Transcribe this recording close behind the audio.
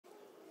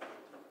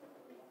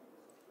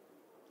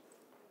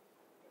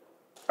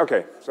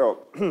Okay,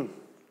 so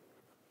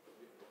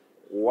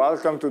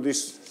welcome to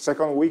this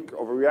second week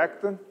of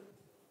React.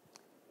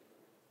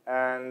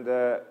 And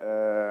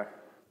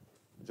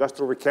just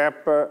to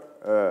recap,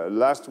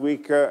 last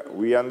week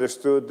we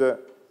understood the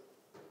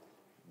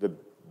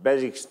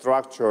basic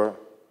structure,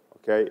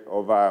 okay,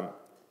 of a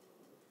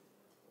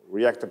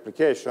React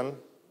application,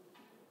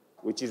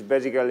 which is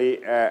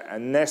basically a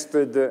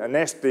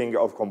nesting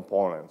of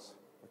components.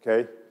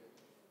 Okay,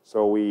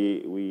 so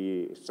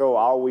we saw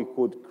how we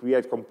could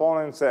create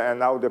components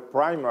and how the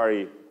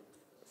primary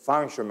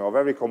function of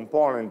every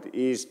component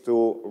is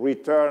to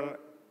return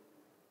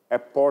a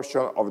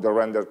portion of the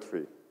render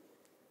tree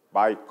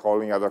by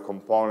calling other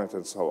components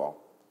and so on.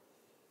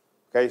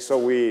 Okay, so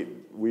we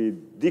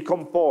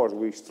decomposed,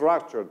 we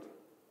structured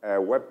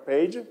a web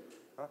page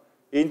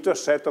into a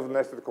set of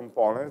nested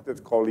components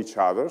that call each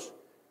other,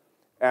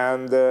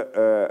 and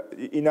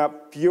in a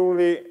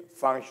purely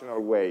functional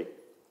way.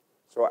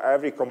 So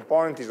every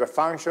component is a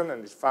function,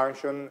 and this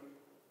function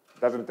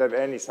doesn't have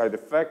any side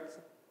effect,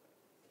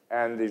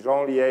 and is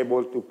only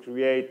able to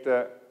create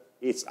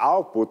its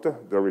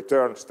output, the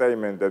return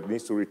statement that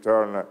needs to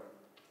return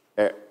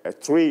a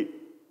tree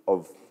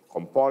of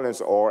components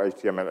or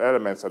HTML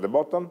elements at the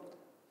bottom,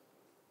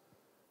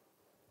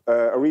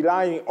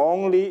 relying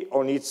only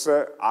on its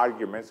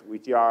arguments,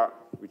 which are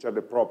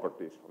the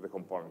properties of the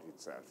component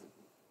itself.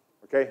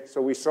 Okay,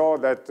 so we saw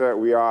that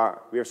we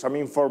have some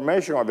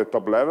information at the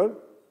top level.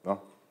 No?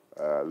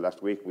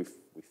 Last week we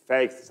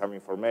faked some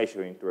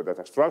information into a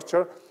data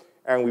structure,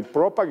 and we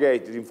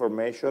propagated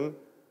information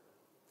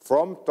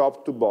from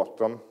top to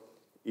bottom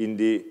in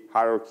the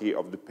hierarchy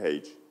of the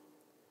page.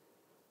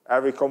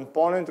 Every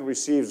component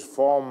receives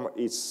from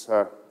its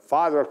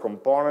father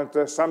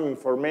component some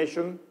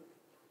information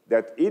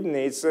that it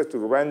needs to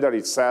render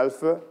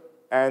itself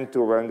and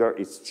to render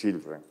its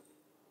children.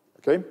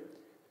 Okay?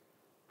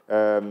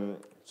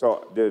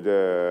 So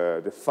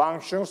the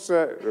functions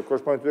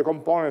corresponding to the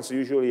components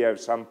usually have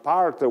some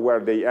part where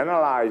they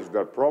analyze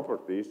their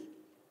properties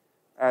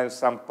and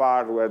some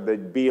part where they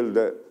build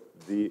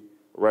the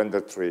render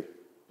tree,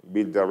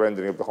 build the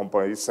rendering of the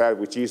component itself,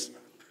 which is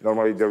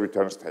normally the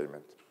return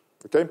statement.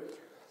 Okay?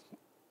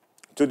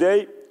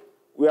 Today,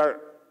 we are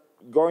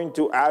going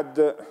to add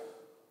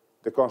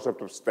the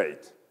concept of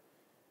state.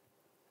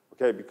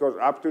 Okay, because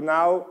up to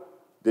now,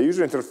 the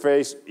user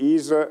interface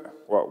is,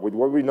 well, with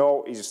what we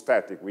know, is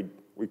static.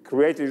 We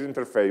create a user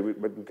interface,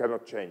 but we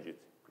cannot change it.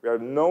 We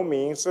have no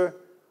means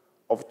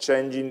of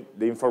changing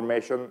the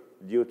information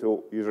due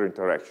to user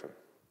interaction,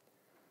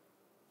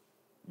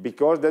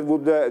 because that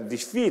would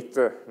defeat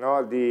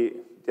the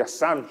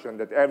assumption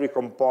that every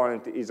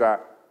component is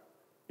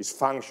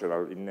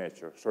functional in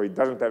nature, so it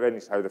doesn't have any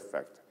side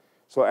effect.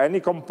 So any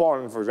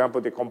component, for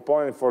example, the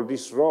component for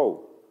this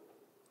row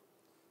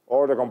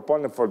or the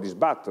component for this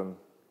button,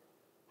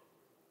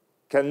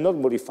 cannot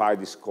modify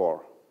this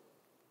core,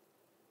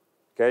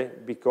 okay?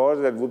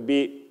 Because that would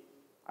be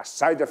a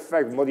side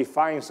effect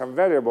modifying some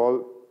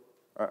variable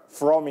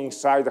from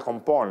inside the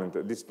component.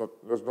 It's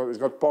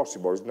not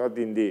possible. It's not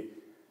in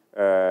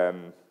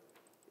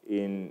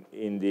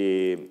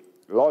the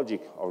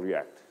logic of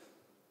React.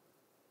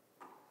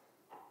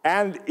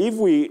 And if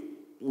we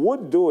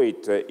would do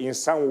it in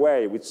some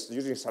way,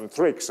 using some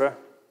tricks,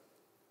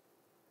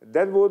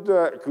 that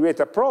would create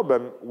a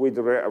problem with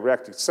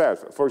React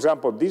itself. For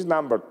example, this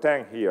number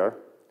 10 here,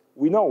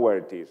 we know where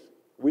it is.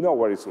 We know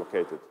where it's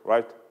located,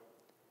 right?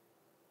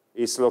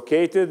 It's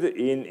located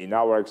in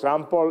our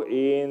example,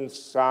 in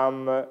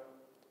some,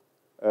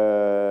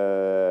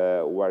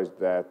 where is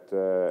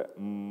that?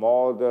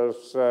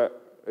 Models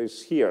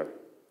is here,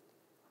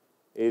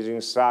 is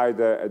inside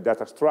a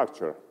data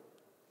structure.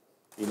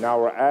 In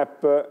our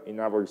app, in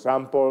our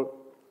example,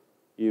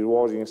 it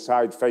was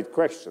inside fate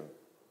question.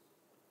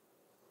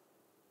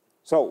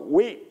 So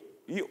we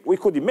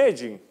could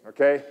imagine,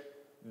 okay,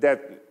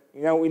 that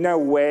in a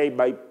way,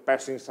 by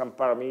passing some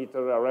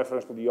parameter, a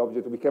reference to the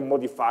object, we can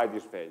modify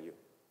this value.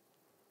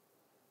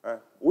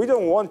 We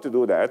don't want to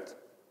do that,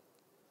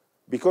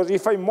 because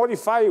if I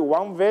modify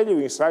one value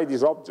inside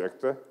this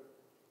object,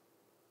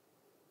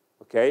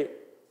 okay,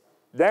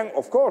 then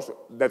of course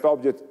that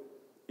object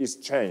is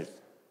changed.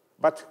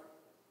 But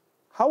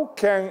how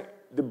can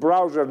the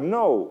browser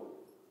know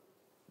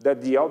that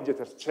the object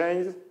has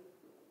changed?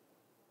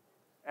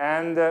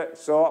 And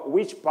so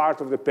which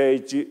part of the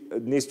page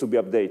needs to be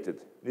updated,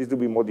 needs to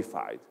be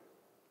modified?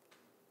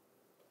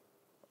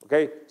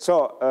 Okay,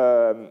 so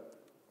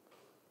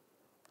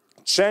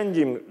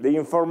changing the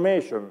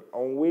information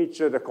on which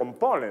the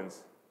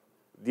components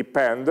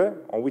depend,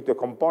 on which the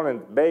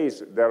component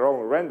base their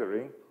own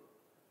rendering,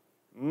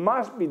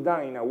 must be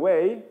done in a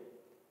way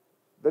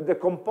that the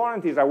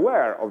component is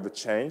aware of the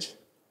change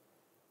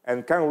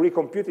and can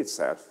recompute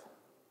itself.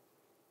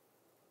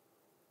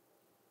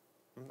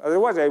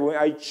 Otherwise,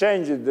 I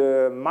changed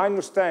the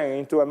 -10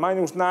 into a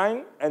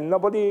 -9, and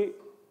nobody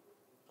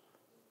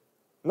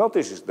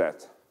notices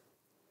that.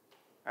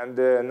 And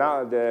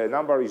now the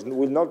number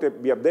will not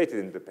be updated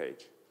in the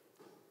page.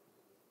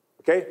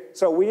 Okay?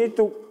 So we need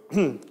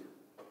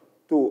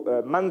to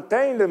to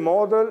maintain the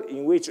model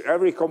in which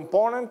every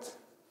component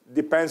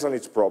depends on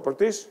its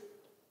properties,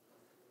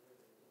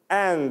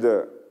 and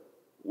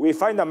we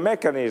find a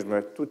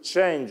mechanism to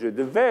change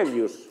the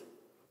values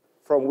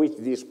from which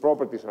these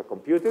properties are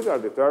computed, are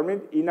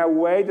determined, in a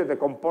way that the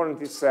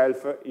component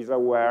itself is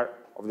aware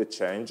of the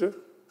change,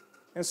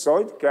 and so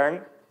it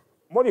can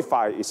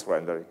modify its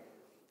rendering.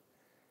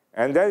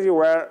 And that is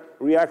where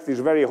React is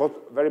very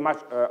much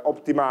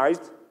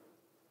optimized.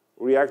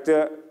 React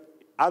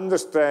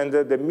understands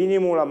the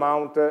minimum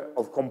amount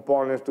of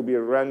components to be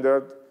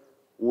rendered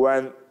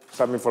when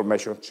some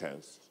information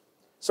changes.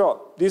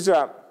 So this is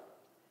a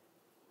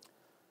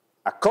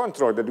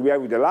control that we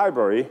have with the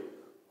library.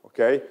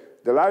 Okay?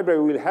 The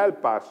library will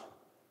help us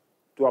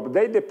to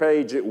update the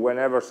page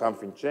whenever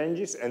something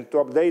changes and to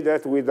update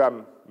that with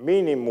a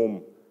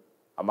minimum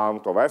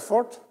amount of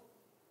effort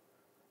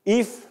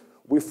if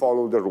we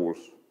follow the rules.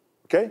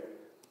 Okay?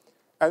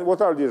 And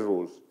what are these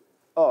rules?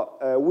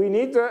 We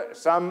need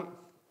some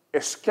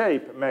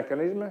escape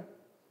mechanism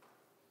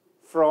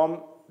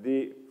from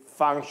the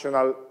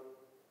functional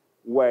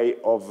way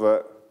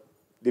of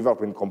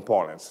developing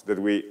components that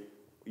we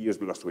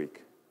used last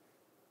week.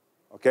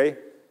 Okay?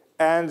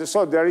 And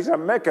so there is a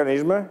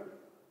mechanism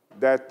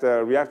that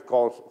React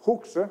calls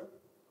hooks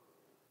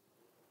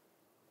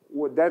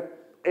that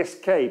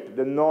escape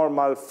the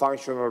normal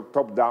functional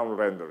top-down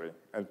rendering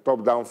and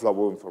top-down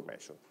flow of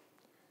information.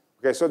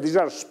 Okay, so these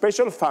are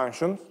special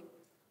functions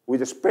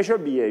with a special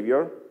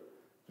behavior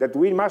that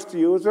we must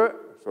use.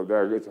 So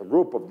there is a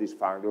group of these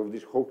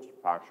hooks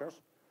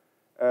functions.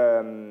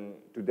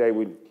 Today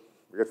we'll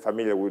get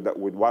familiar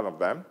with one of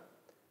them.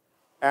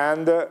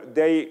 And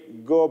they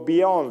go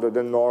beyond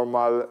the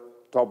normal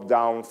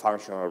top-down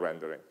functional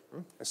rendering.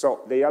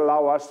 So they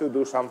allow us to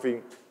do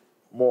something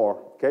more,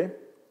 okay?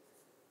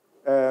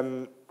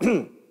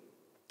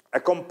 A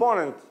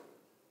component,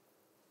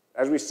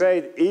 as we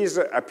said, is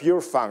a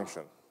pure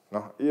function.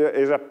 No? It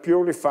is a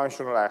purely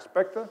functional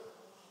aspect.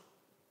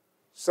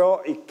 So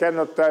it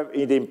cannot have,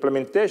 in the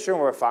implementation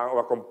of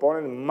a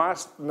component,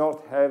 must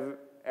not have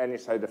any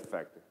side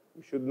effect.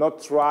 We should not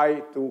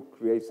try to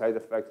create side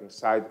effects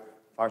inside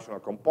functional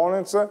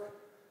components.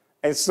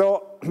 And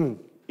so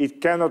it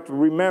cannot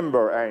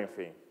remember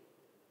anything.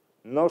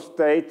 No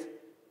state.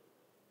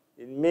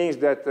 It means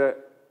that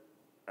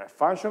a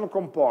functional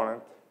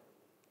component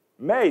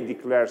may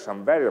declare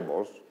some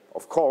variables,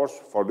 of course,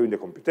 for doing the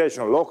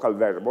computation, local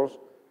variables,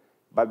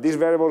 but these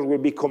variables will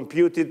be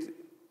computed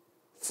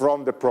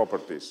from the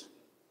properties.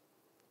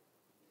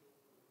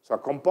 So a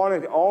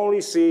component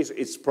only sees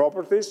its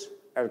properties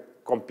and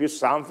computes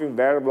something,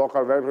 variable,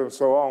 local variable, and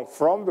so on,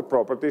 from the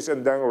properties,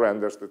 and then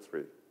renders the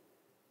tree.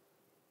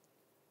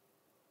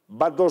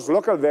 But those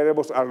local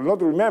variables are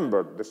not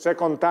remembered. The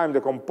second time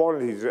the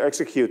component is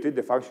executed,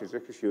 the function is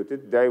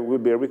executed, they will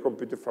be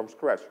recomputed from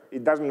scratch.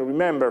 It doesn't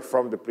remember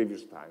from the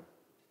previous time.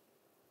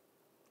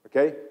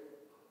 Okay?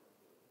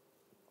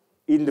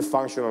 In the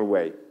functional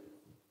way.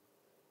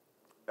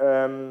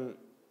 Then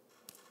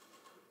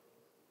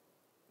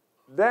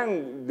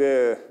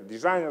the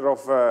designer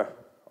of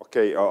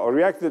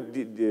React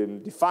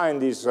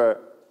defined this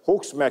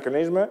hooks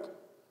mechanism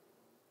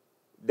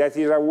that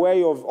is a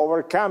way of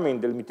overcoming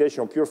the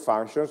limitation of pure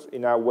functions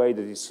in a way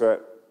that is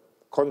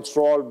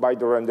controlled by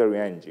the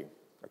rendering engine.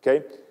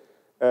 Okay?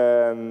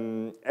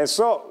 And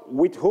so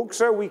with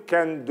hooks, we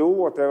can do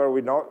whatever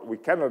we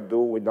cannot do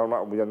with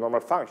a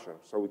normal function.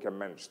 So we can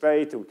manage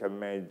state, we can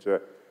manage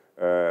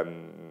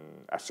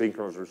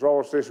asynchronous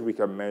resources, we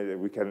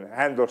can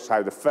handle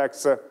side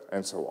effects,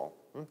 and so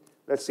on.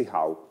 Let's see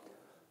how.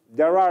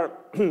 There are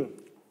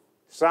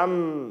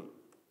some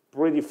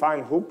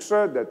predefined hooks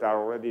that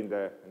are already in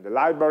the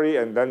library,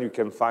 and then you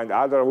can find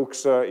other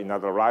hooks in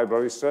other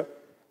libraries.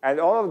 And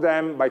all of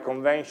them, by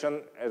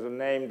convention, has a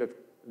name that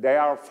they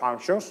are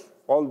functions.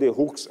 All the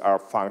hooks are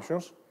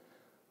functions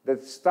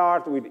that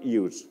start with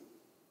use.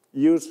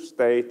 Use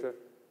state,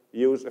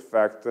 use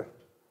effect,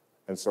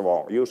 and so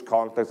on. Use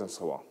context, and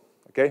so on.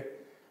 Okay?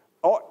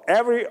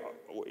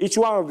 Each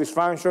one of these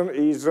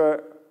functions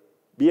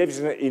behaves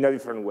in a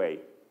different way.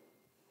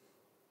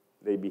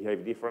 They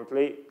behave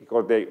differently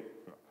because they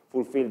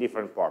fulfill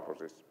different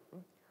purposes.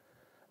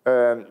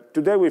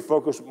 Today we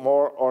focus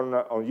more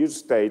on use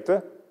state,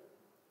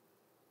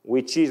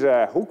 which is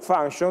a hook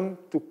function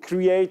to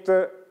create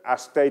a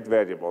state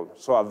variable.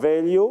 So a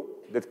value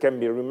that can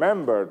be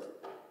remembered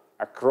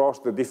across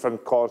the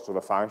different calls of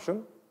a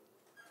function,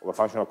 of a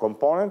functional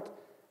component,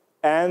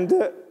 and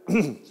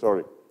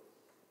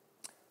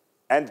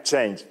and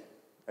change.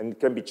 And it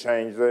can be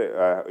changed,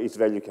 its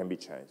value can be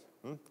changed.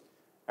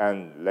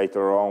 And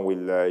later on,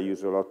 we'll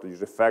use a lot of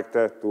use effect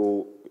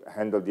to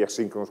handle the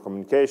asynchronous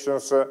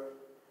communications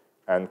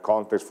and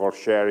context for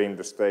sharing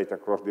the state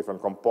across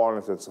different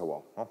components and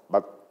so on.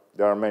 But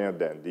there are many of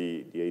them.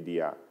 The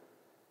idea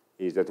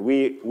is that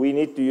we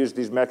need to use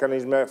this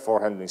mechanism for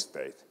handling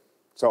state.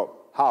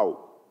 So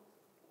how?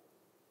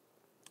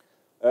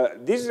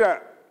 This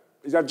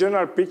is a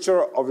general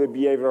picture of the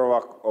behavior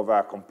of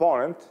a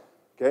component.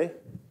 Okay.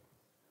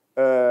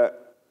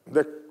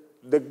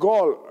 The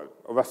goal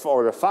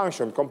or the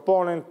function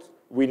component,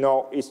 we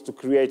know is to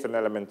create an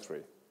element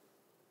tree.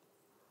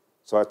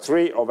 So a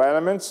tree of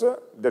elements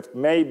that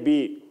may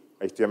be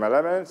HTML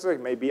elements, it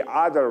may be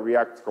other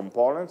React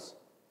components,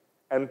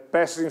 and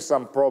passing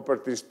some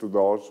properties to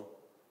those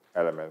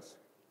elements.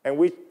 And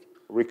we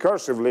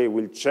recursively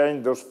will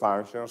change those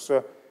functions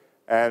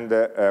and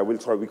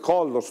we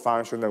call those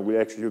functions and we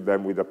execute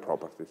them with the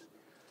properties.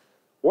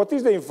 What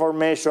is the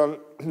information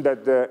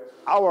that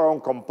our own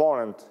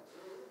component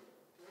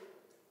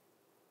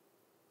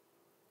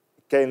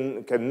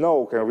can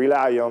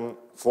rely on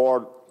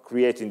for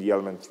creating the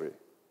element tree?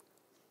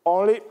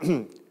 Only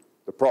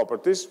the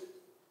properties,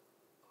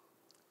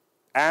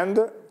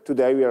 and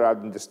today we are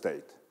adding the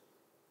state.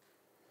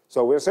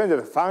 So we're saying that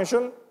a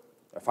function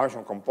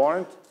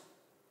component,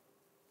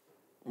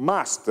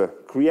 must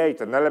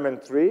create an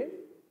element tree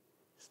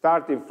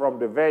starting from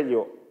the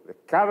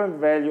current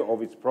value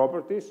of its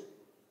properties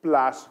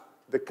plus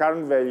the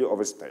current value of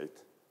a state.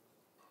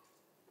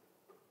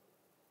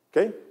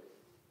 Okay?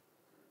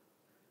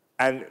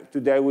 And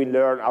today we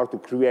learn how to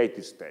create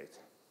this state.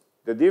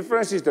 The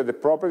difference is that the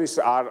properties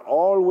are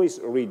always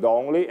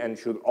read-only and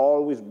should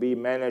always be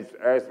managed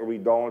as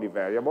read-only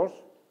variables.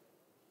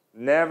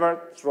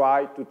 Never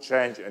try to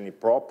change any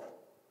prop,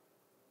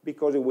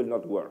 because it will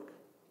not work.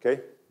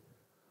 Okay?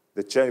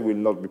 The change will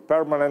not be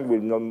permanent,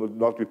 will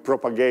not be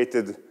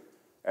propagated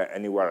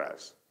anywhere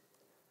else.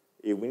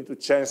 If we need to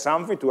change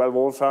something, to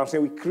evolve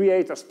something, we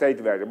create a state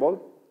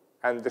variable,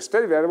 and the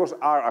state variables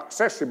are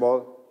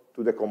accessible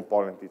to the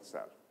component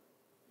itself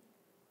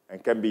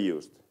and can be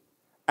used.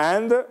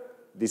 And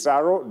this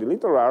arrow, the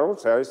little arrow,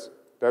 tells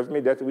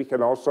me that we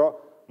can also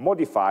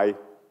modify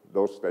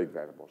those state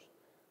variables.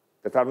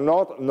 That are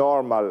not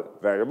normal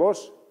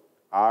variables,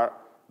 are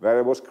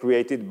variables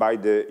created by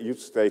the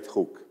useState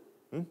hook.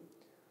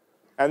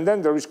 And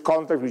then there is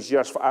context, which is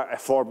just a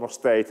form of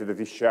state that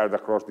is shared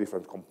across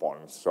different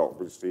components. So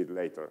we'll see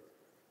later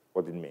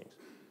what it means.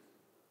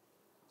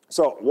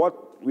 So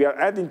what we are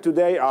adding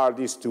today are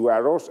these two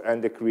arrows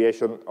and the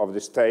creation of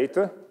the state.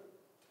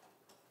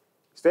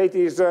 State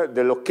is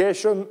the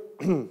location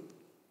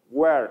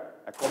where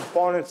a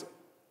component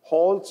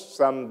holds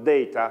some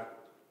data.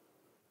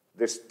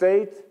 The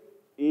state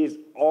is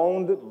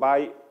owned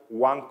by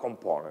one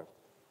component.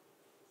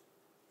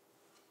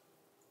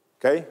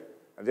 Okay?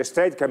 And the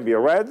state can be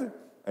read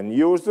and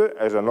used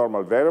as a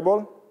normal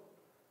variable,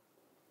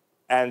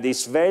 and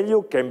this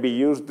value can be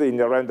used in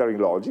the rendering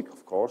logic,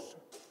 of course,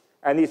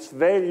 and its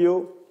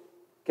value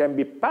can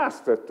be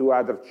passed to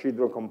other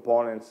children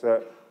components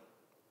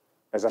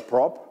as a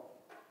prop.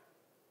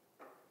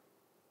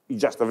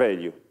 It's just a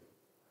value.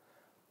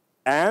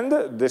 And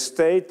the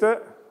state,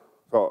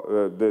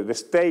 the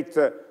state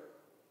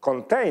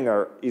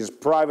container is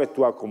private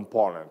to a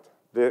component.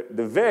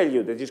 The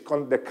value that is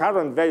the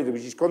current value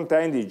which is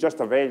contained is just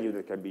a value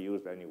that can be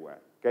used anywhere.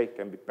 Okay,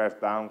 can be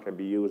passed down, can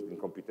be used in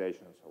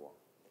computation, and so on.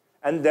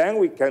 And then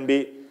we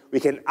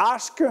can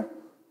ask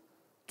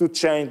to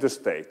change the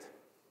state.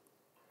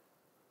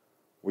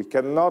 We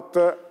cannot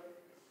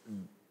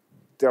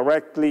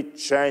directly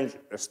change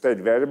a state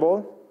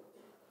variable,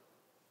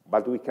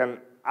 but we can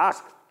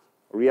ask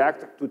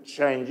React to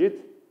change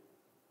it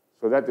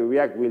so that the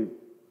React will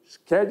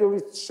schedule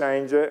its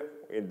change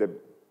in the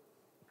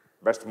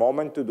best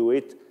moment to do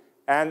it,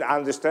 and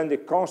understand the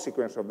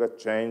consequence of that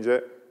change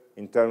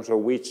in terms of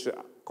which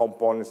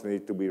components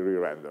need to be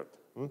re-rendered.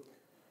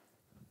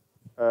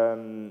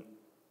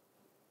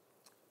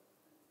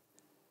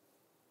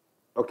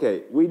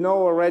 Okay, we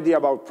know already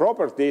about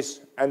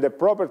properties, and the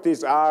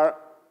properties are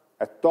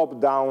a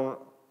top-down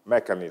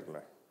mechanism.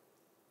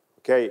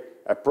 Okay,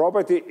 a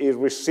property is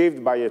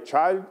received by a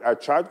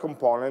child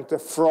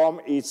component from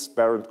its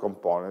parent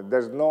component.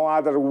 There's no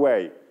other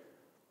way.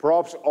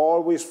 Props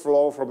always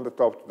flow from the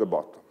top to the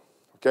bottom,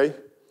 okay?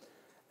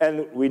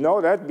 And we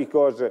know that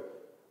because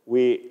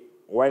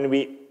when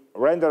we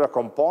render a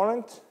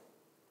component,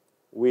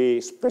 we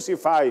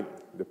specify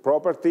the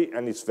property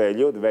and its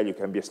value. The value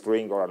can be a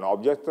string or an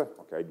object,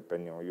 okay,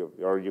 depending on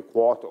you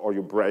quote or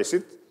you brace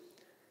it.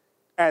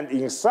 And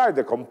inside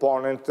the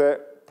component,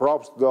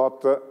 props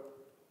dot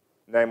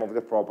name of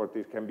the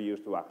property can be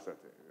used to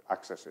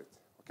access it,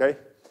 okay?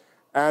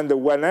 And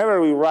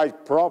whenever we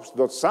write props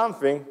dot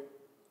something,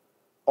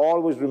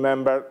 always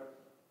remember,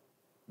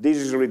 this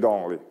is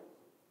read-only.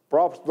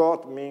 Props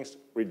dot means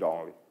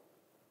read-only.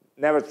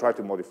 Never try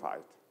to modify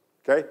it,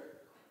 okay?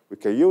 We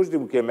can use it,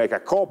 we can make a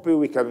copy,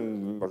 we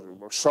can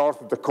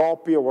sort the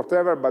copy or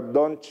whatever, but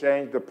don't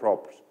change the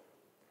props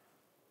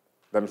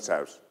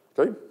themselves,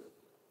 okay?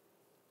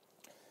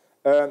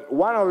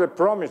 One of the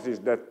promises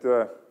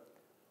that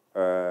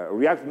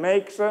React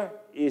makes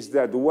is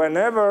that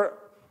whenever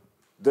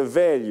the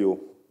value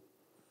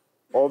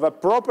of a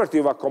property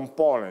of a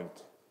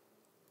component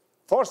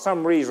for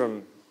some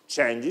reason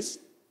changes,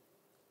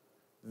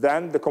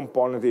 then the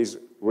component is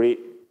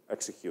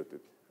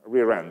re-executed,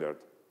 re-rendered.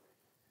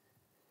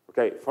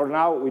 Okay, for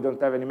now, we don't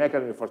have any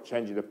mechanism for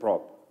changing the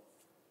prop.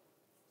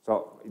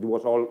 So it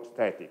was all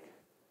static.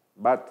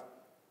 But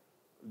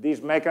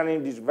this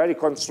mechanism, this very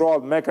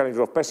controlled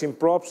mechanism of passing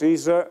props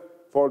is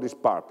for this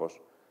purpose.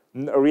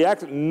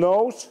 React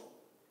knows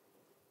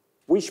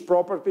which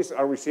properties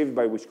are received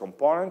by which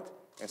component,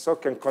 and so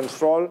can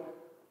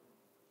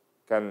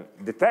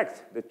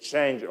detect the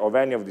change of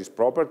any of these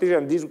properties,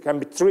 and this can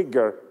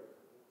trigger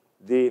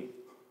the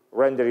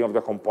rendering of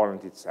the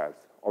component itself,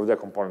 of the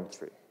component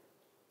tree.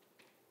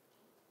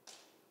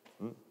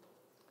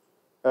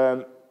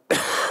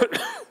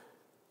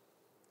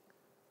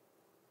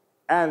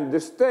 And the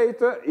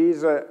state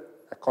is a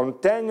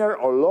container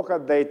or local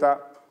data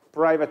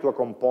private to a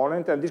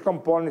component, and this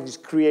component is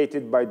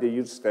created by the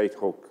useState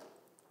hook.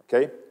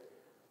 Okay?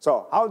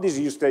 So how does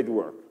useState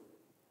work?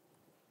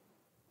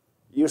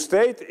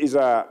 useState is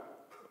a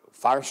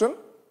function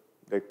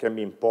that can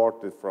be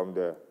imported from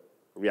the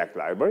React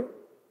library.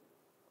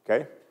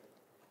 Okay?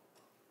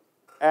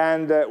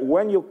 And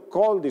when you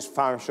call this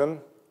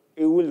function,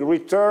 it will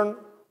return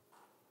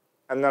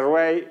an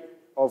array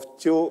of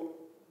two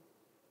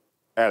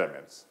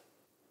elements.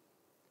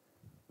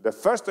 The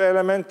first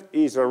element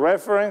is a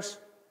reference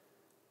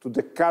to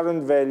the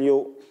current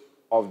value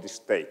of the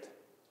state.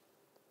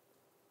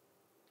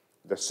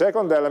 The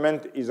second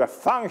element is a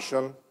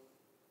function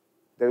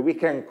that we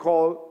can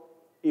call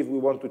if we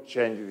want to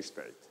change the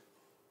state.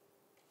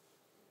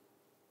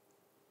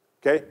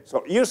 Okay,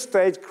 so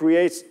useState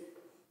creates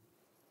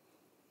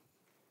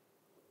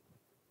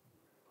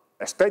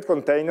a state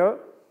container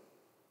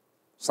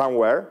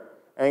somewhere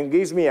and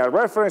gives me a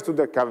reference to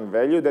the current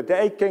value that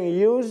I can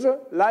use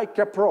like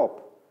a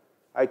prop.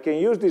 I can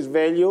use this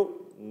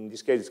value, in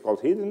this case it's called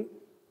hidden,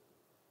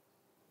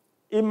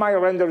 in my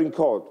rendering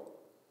code,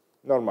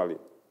 normally.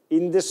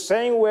 In the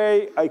same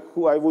way I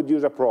would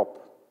use a prop,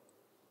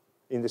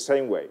 in the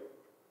same way.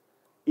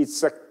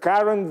 It's a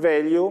current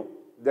value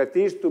that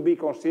is to be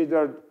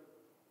considered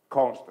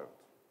constant.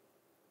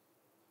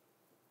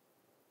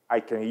 I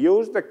can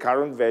use the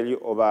current value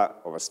of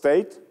a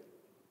state,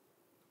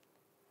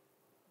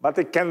 but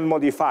I can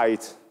modify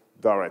it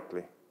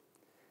directly.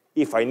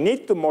 If I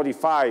need to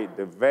modify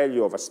the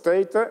value of a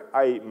state,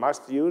 I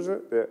must use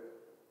the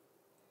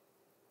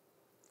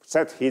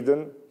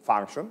setHidden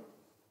function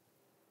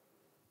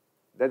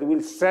that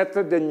will set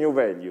the new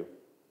value.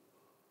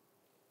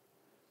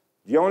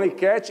 The only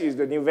catch is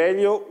the new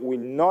value will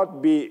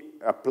not be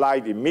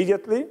applied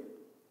immediately,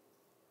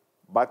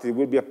 but it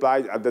will be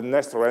applied at the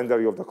next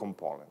rendering of the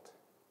component.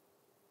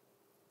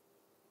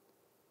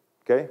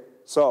 Okay?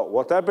 So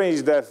what happens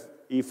is that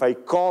if I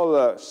call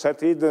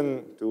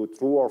setHidden to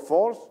true or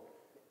false,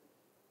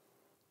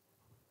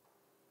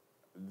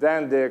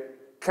 then the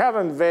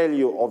current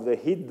value of the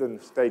hidden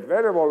state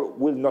variable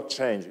will not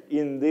change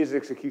in this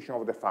execution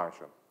of the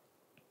function.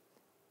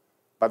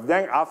 But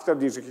then after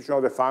the execution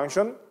of the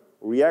function,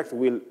 React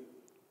will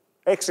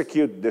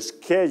execute the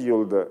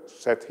scheduled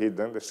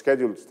setHidden, the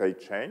scheduled state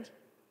change.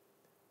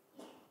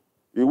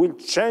 It will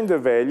change the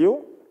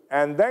value,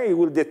 and then it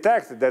will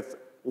detect that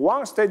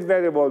one state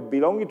variable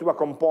belonging to a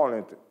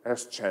component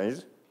has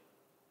changed,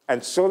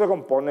 and so the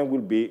component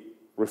will be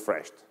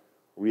refreshed,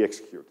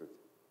 re-executed.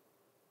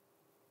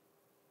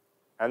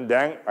 And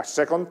then a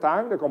second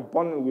time, the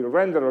component will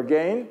render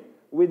again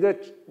with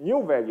the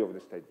new value of the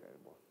state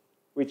variable,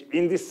 which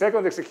in this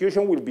second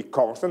execution will be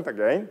constant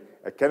again.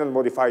 I cannot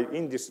modify it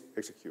in this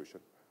execution.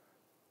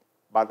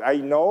 But I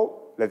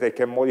know that I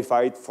can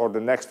modify it for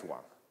the next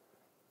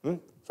one.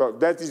 So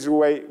that is the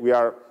way we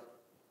are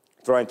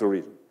trying to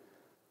reason.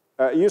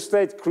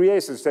 useState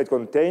creates a state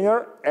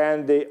container,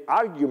 and the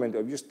argument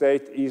of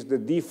useState is the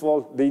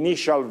default, the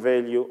initial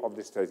value of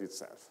the state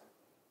itself.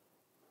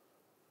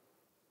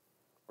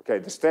 Okay,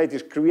 the state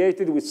is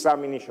created with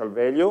some initial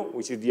value,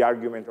 which is the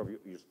argument of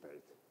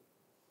useState.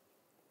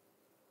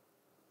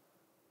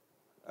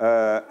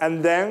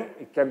 And then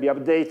it can be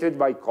updated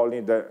by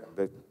calling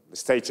the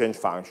state change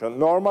function.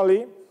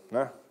 Normally,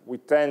 we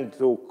tend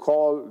to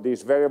call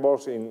these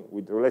variables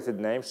with related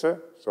names.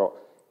 So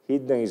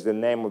hidden is the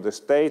name of the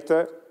state.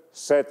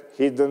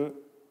 setHidden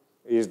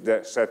is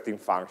the setting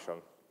function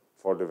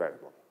for the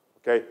variable.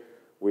 Okay,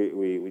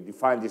 we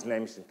define these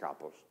names in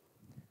couples.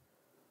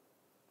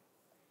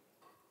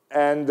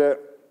 And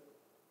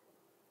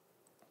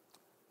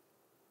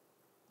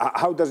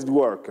how does it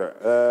work?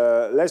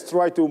 Let's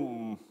try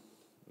to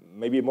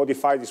maybe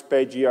modify this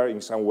page here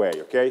in some way,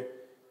 okay?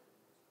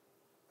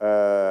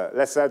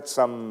 Let's add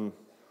some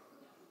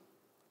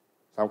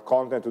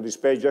content to this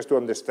page just to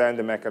understand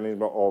the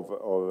mechanism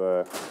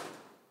of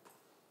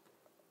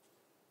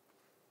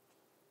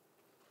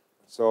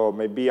so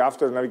maybe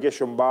after the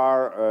navigation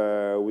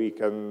bar, we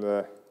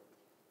can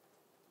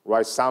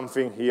write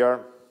something here,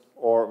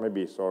 or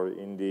maybe, sorry,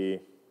 in the,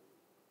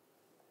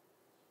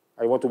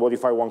 I want to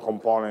modify one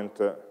component.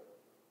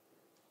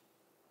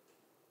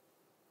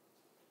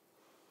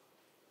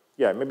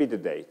 Yeah, maybe the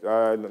date.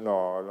 No,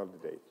 not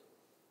the date.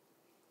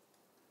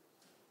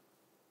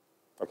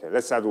 Okay,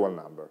 let's add one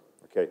number.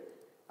 Okay,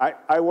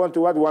 I want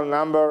to add one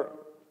number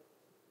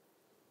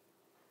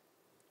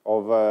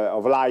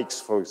of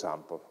likes, for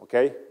example.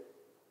 Okay,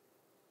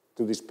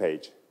 to this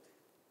page.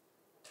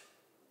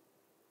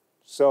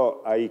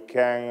 So I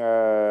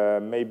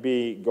can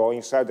maybe go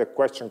inside the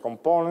question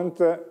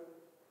component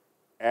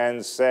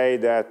and say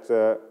that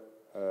the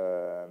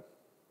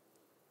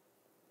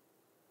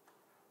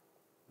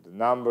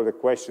number, the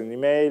question,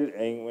 email,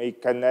 and we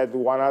can add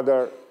one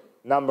other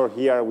number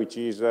here, which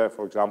is,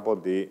 for example,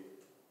 the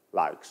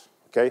likes.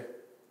 Okay?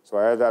 So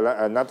I add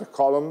another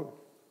column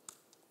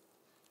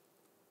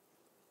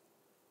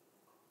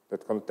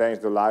that contains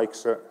the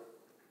likes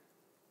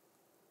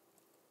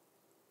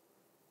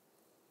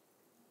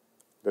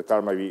that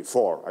are maybe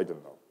 4, I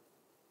don't know.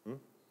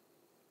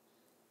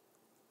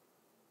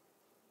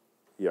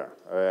 Here,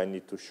 I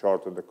need to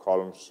shorten the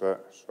columns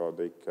so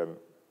they can.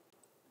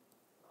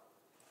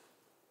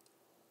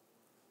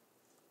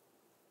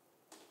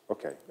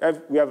 Okay,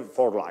 we have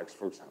 4 likes,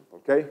 for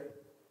example, okay?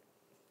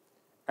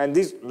 And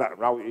this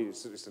now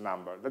is a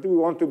number that we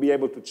want to be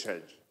able to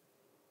change.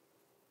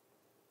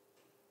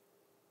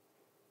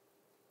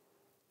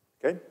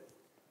 Okay?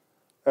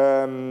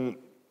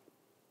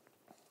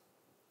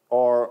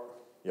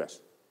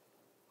 Yes.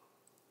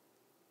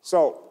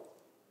 So,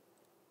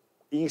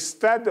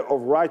 instead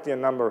of writing a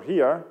number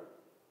here,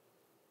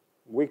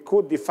 we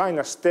could define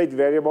a state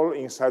variable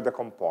inside the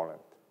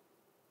component.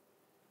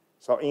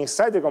 So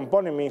inside the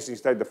component means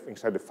inside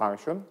the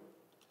function,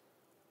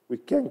 we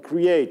can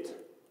create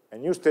a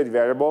new state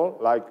variable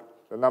like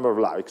the number of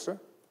likes,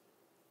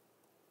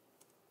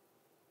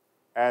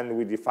 and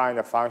we define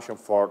a function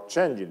for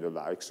changing the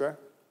likes.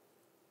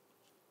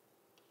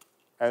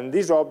 And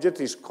this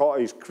object is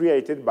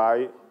created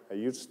by a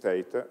use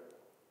state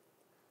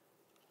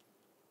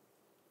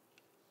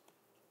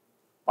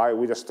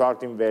with a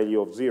starting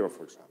value of 0,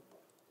 for example.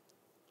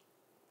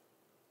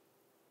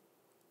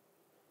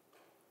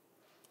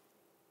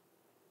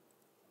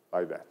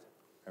 Like that.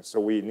 And so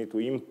we need to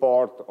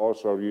import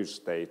also a use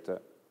state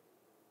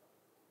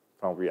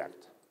from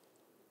React.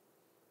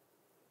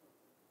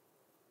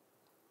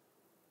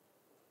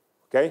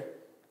 Okay?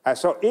 And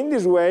so in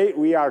this way,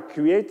 we are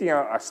creating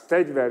a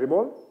state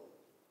variable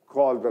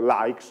called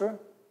likes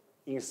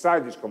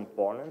inside this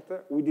component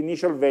with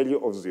initial value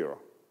of 0.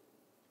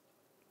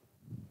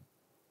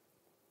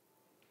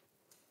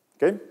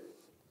 Okay?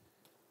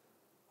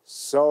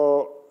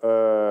 So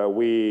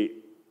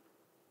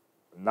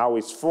now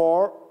it's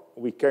 4.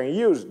 We can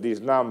use this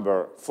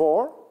number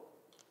 4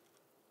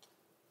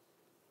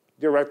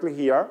 directly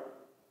here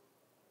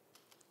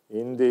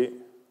in the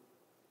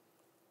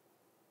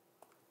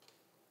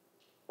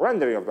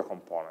rendering of the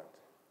component.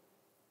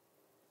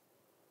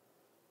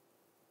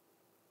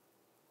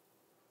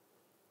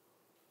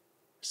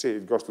 See,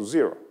 it goes to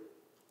 0.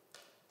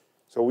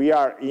 So we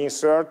are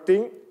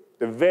inserting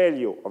the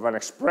value of an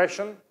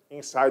expression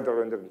inside the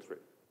rendering tree.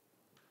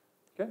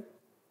 Okay?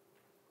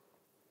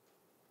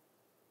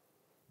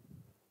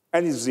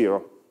 And it's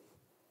 0.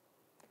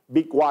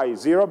 Why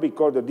 0?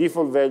 Because the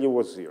default value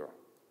was 0.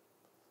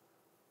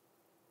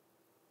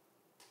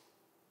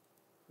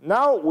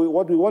 Now,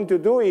 what we want to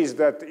do is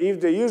that if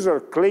the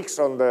user clicks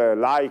on the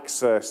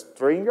likes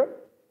string,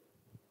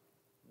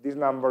 this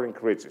number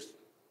increases.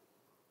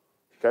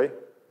 Okay?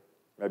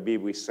 Maybe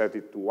we set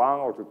it to 1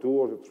 or to 2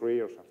 or to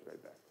 3 or something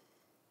like that.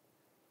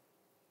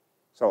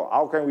 So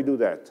how can we do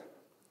that?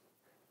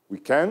 We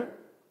can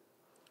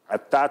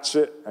attach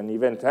an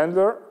event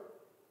handler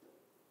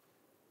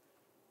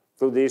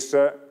to this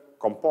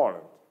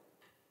component.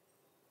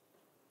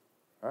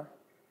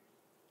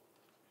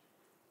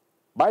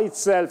 By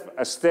itself,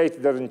 a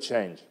state doesn't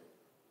change.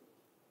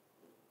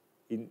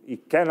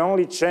 It can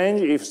only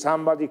change if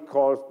somebody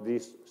calls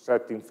this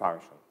setting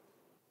function.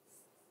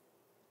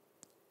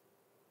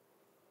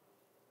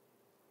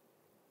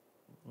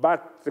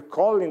 But the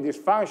calling this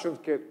function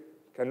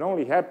can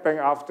only happen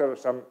after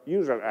some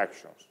user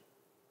actions,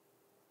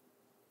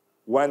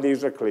 when the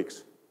user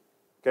clicks.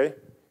 Okay?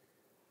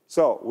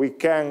 So we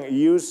can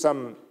use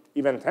some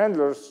event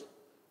handlers,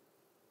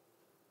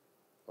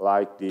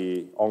 like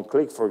the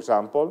onClick, for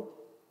example,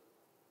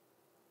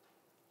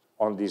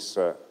 on this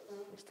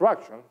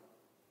instruction,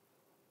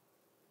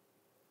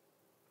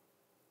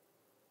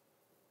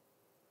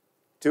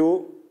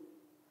 to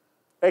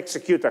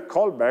execute a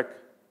callback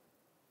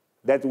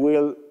that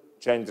will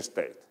change the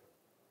state.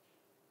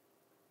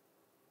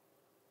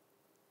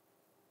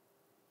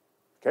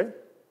 Okay?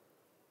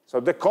 So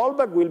the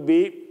callback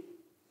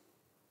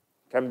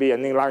can be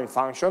an inline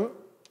function,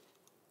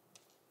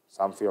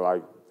 something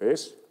like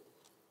this.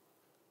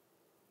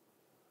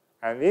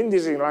 And in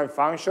this inline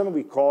function,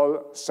 we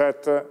call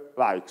set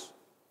likes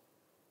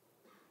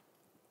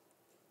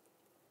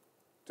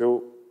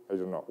to, I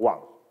don't know, 1.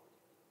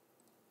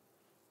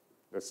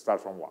 Let's start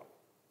from 1.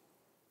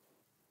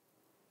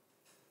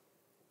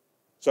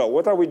 So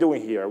what are we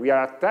doing here? We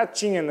are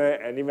attaching an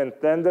event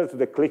handler to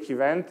the click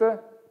event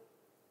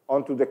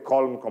onto the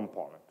column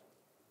component.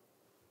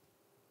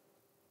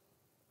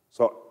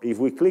 So if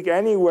we click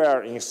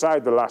anywhere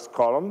inside the last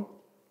column,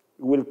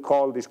 we will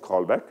call this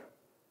callback.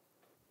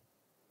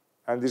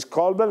 And this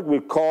callback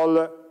will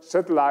call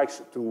set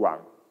likes to 1.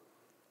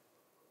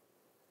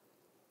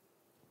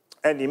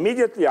 And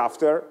immediately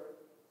after,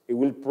 it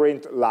will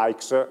print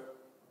likes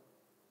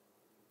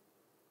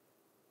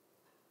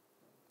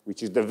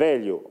which is the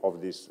value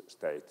of this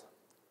state.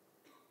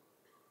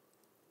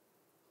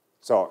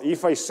 So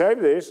if I save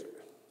this,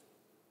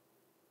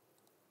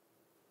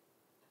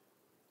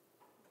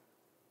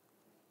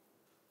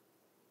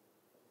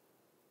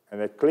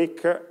 and I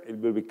click, it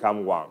will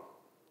become 1.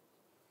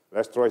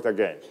 Let's try it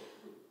again.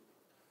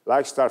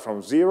 Like start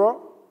from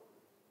 0,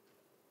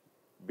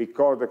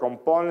 because the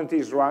component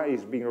is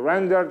being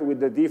rendered with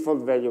the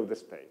default value of the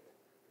state.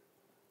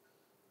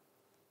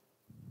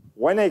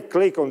 When I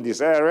click on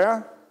this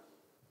area,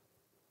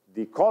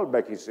 the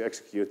callback is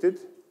executed,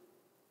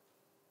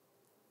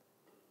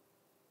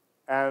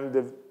 and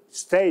the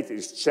state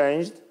is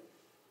changed,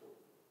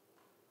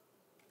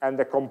 and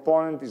the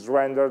component is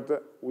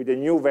rendered with a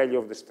new value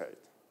of the state.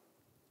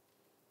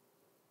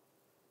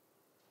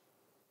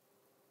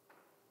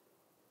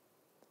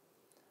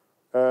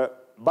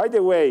 By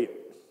the way,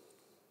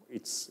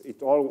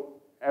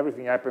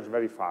 everything happens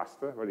very fast,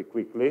 very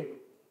quickly,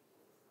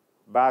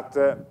 but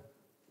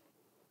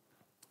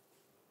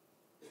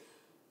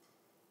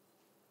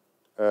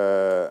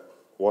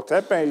what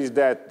happens is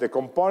that the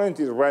component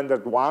is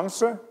rendered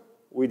once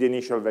with the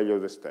initial value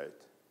of the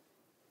state.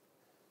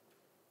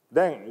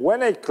 Then,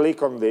 when I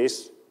click on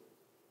this,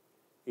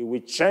 it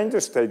will change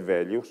the state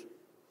values.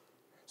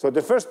 So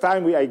the first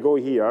time I go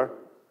here,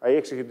 I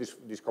execute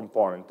this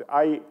component.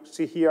 I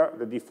see here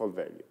the default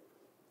value.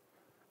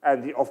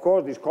 And of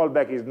course, this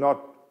callback is not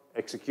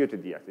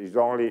executed yet. It's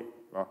only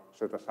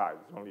set aside.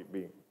 It's only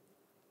being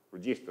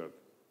registered.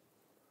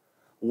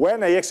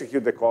 When I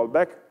execute the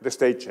callback, the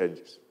state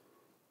changes.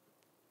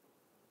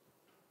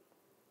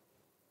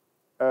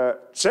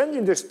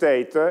 Changing the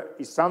state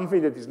is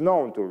something that is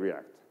known to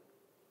React.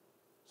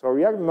 So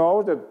React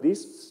knows that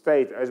this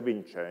state has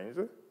been changed.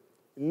 It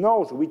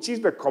knows which is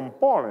the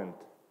component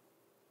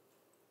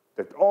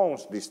that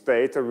owns this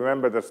state.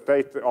 Remember, the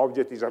state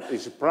object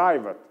is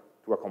private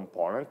to a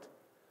component.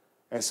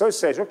 And so it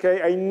says,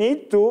 OK, I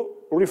need to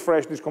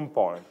refresh this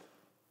component,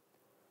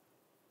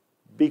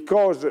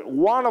 because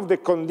one of the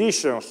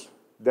conditions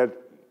that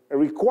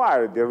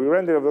require the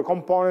re-render of the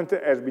component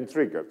has been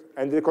triggered.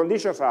 And the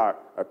conditions are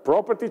a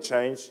property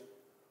change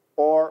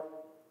or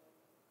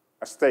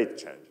a state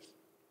change.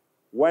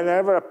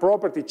 Whenever a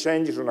property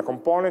changes on a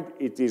component,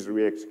 it is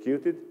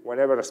re-executed.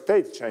 Whenever a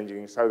state changes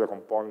inside the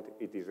component,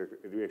 it is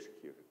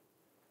re-executed.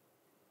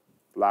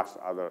 Plus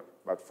other,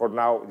 but for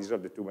now, these are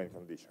the two main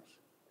conditions.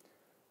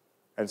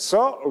 And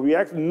so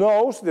React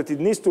knows that it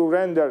needs to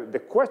render the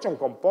question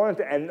component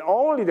and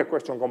only the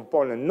question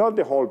component, not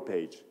the whole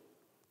page.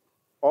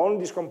 Only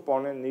this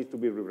component needs to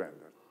be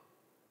re-rendered.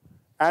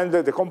 And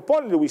the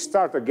component will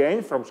start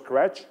again from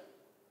scratch,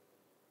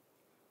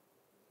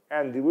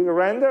 and it will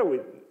render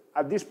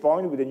at this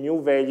point with a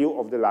new value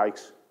of the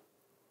likes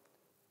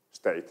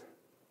state.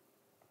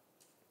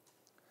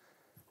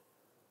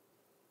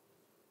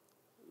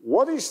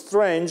 What is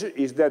strange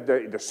is that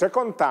the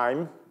second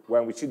time,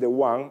 when we see the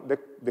 1,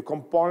 the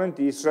component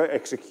is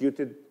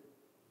executed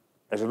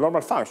as a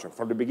normal function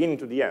from the beginning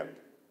to the end.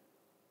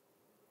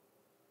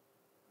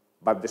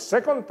 But the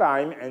second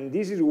time, and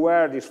this is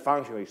where this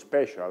function is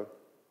special,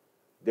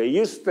 the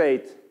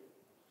useState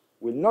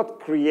will not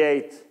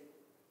create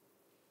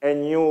a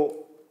new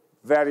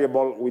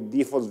variable with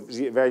default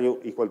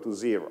value equal to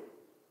 0.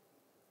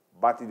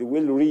 But it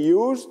will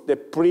reuse the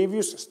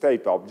previous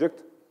state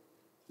object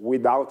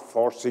without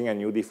forcing a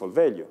new default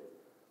value.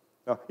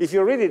 Now, if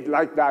you read it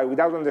like that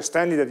without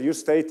understanding that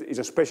useState is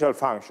a special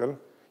function,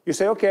 you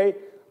say, OK,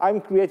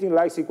 I'm creating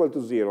likes equal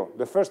to 0.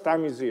 The first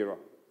time is 0.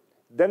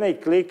 Then I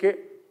click,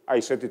 I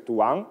set it to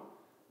 1.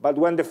 But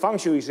when the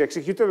function is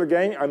executed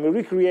again, I'm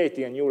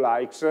recreating a new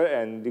likes,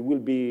 and it will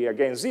be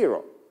again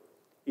 0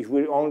 if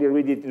we only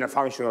read it in a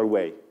functional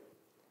way.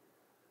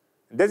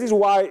 That is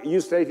why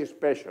useState is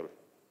special.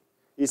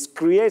 It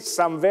creates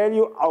some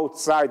value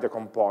outside the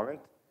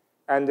component,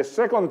 and the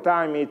second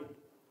time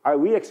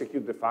we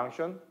execute the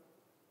function,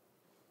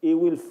 it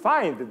will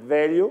find the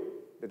value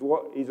that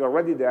is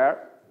already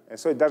there, and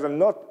so it does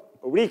not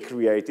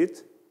recreate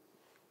it,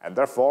 and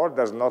therefore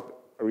does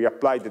not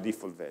reapply the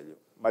default value,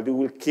 but it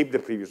will keep the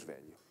previous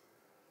value.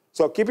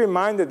 So keep in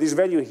mind that this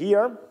value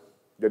here,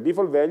 the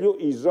default value,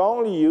 is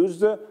only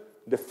used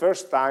the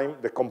first time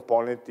the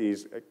component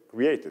is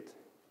created,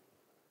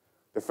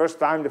 the first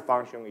time the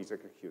function is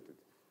executed.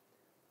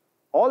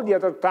 All the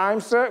other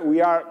times,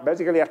 we are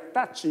basically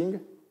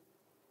attaching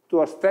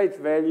to a state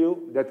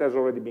value that has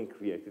already been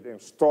created and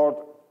stored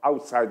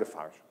outside the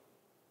function.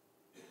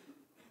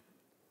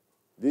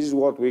 This is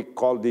what we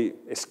call the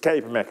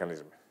escape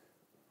mechanism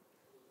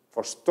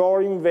for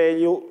storing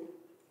value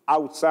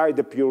outside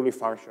the purely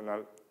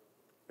functional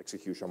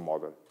execution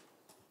model.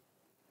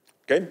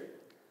 Okay?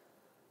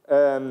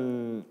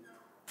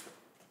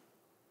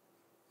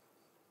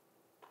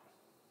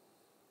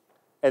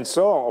 And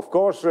so, of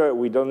course,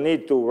 we don't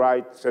need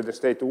to set the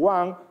state to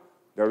 1.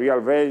 The real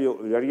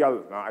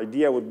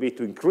idea would be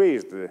to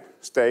increase the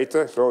state,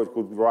 so it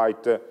could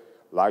write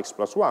likes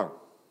plus 1,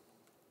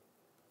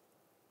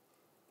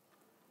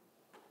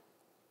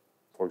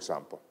 for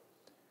example.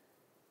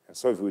 And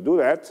so if we do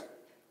that,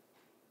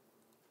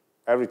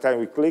 Every time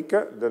we click,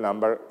 the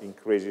number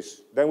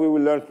increases. Then we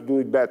will learn to do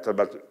it better,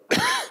 but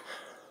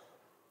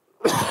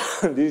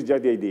this is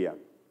just the idea.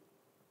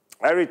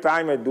 Every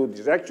time I do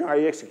this action,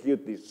 I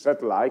execute this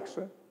set likes.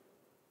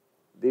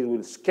 This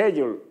will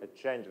schedule a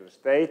change of the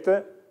state,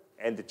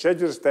 and the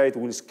change of the state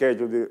will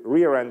schedule the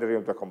re-rendering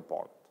of the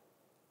component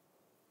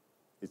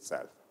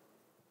itself.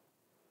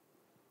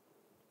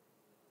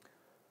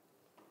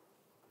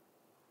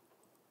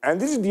 And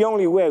this is the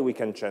only way we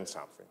can change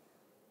something.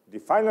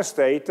 Define a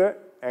state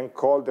and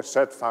call the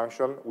set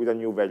function with a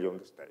new value on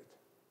the state.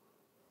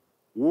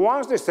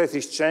 Once the state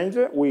is changed,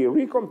 we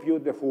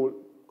recompute the full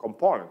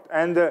component.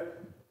 And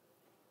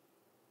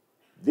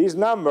this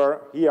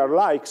number here,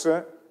 likes,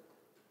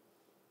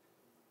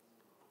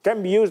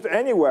 can be used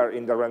anywhere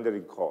in the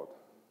rendering code.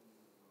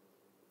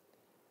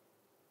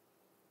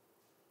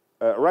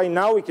 Right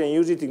now, we can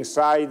use it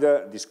inside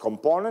this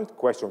component,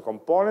 question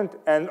component,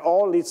 and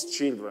all its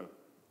children.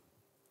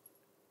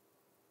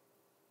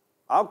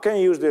 How can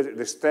you use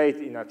the state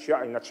in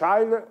a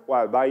child?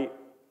 Well, by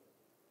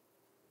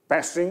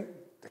passing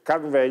the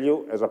current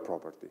value as a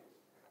property.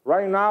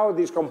 Right now,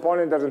 this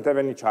component doesn't have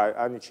any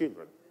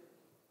children.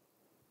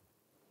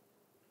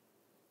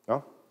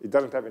 No? It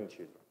doesn't have any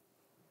children.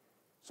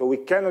 So we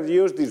cannot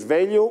use this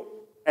value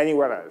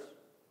anywhere else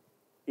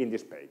in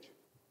this page.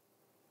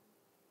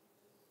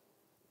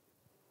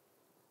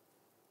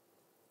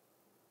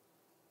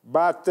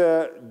 But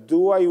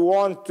do I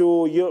want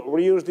to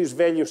reuse this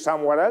value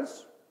somewhere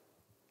else?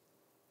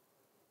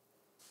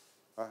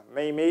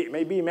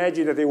 Maybe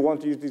imagine that I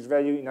want to use this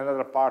value in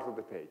another part of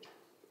the page.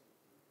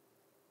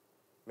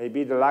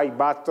 Maybe the like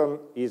button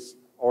is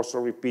also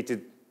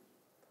repeated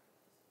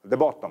at the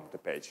bottom of the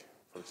page,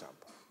 for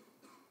example.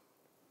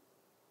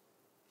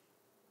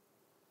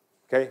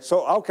 Okay,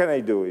 so how can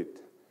I do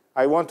it?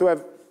 I want to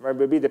have,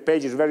 maybe the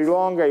page is very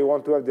long, I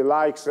want to have the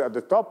likes at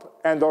the top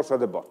and also at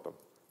the bottom.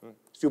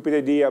 Stupid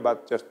idea,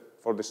 but just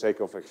for the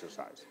sake of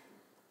exercise.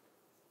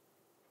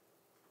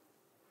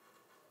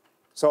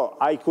 So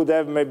I could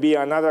have maybe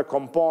another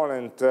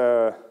component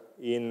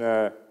in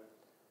the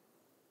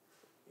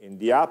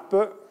app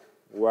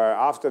where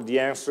after the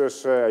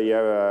answers you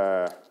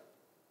have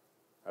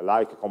a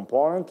like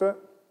component.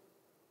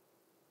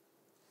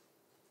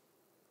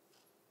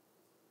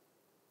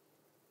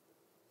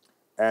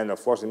 And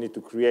of course I need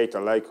to create a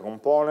like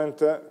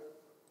component,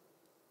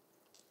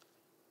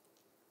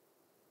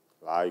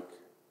 like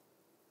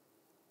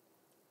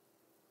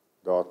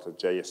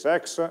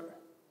 .jsx.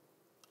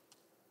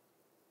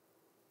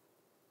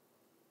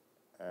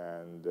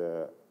 And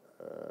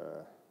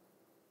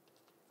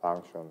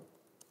function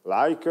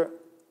like,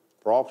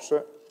 props,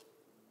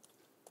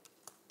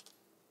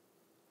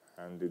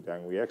 and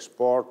then we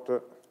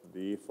export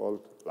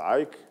default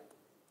like,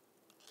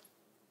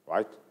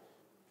 right?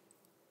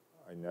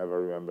 I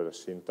never remember the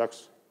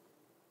syntax.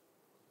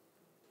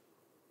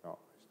 No,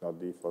 it's not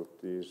default,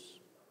 it's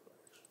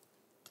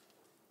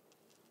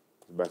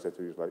better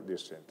to use like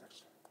this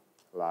syntax,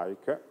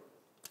 like,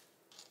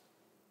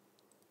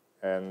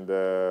 and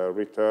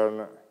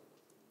return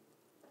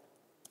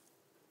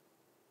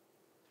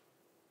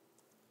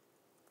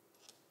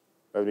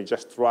let me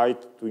just try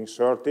to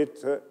insert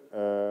it,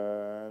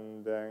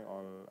 and then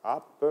on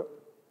app,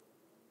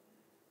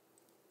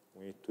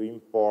 we need to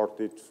import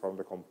it from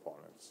the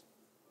components.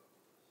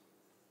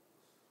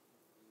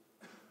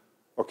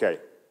 Okay,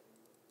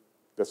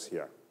 that's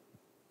here.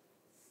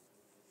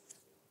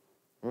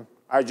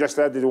 I just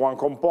added one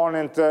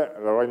component.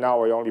 Right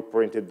now, I only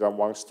printed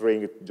one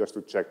string just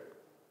to check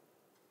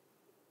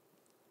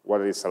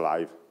whether it's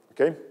alive,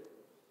 okay?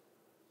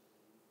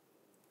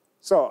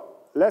 So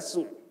let's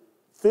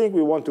think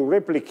we want to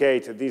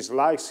replicate these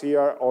likes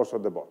here also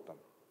at the bottom.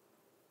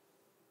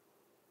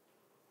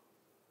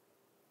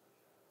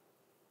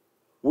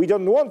 We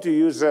don't want to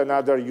use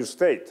another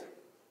useState.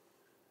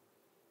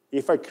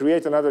 If I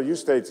create another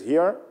useState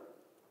here,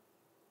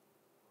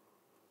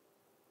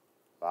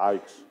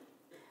 likes,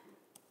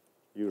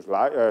 use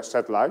like,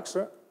 set likes,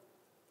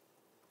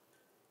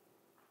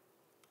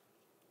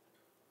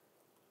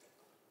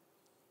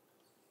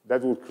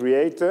 that will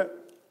create a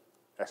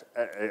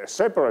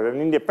separate,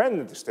 an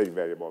independent state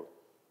variable.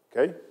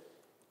 Okay,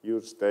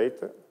 use state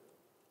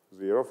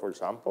 0, for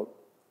example,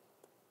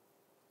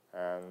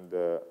 and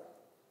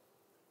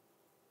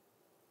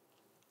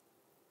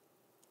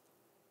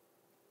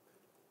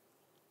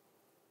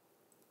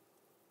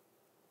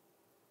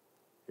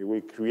it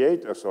will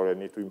create. Sorry, I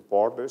need to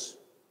import this.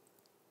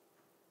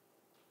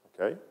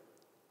 Okay,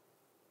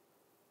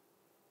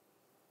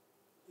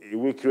 it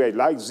will create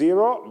like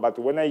 0, but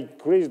when I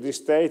increase this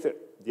state,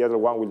 the other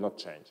one will not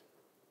change.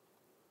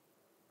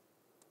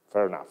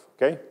 Fair enough,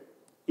 okay?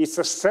 It's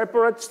a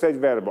separate state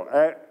variable.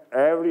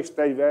 Every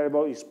state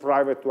variable is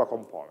private to a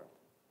component.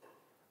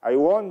 I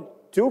want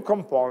two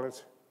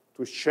components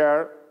to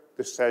share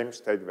the same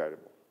state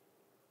variable.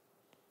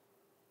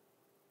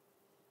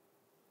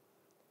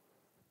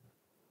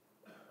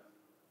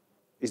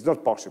 It's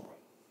not possible.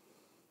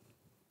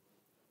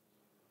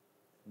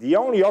 The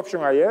only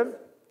option I have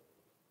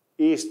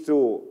is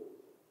to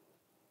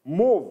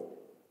move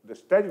the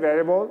state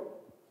variable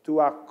to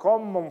a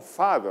common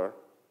father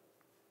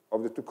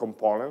of the two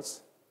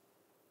components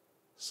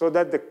so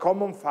that the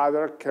common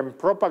father can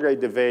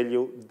propagate the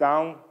value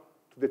down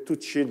to the two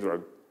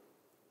children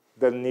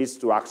that needs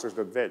to access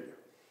that value.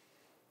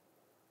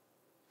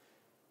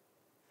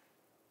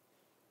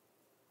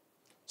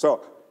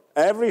 So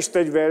every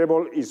state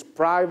variable is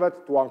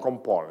private to one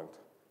component.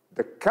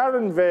 The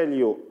current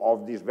value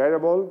of this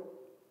variable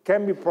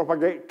can be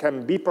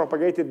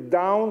propagated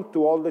down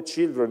to all the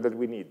children that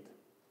we need.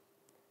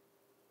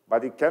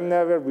 But it can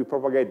never be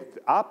propagated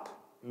up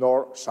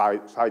nor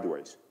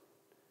sideways.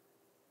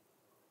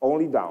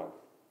 Only down.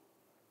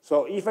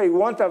 So if I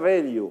want a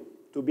value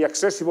to be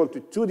accessible to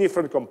two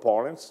different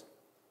components,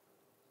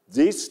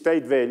 this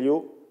state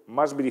value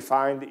must be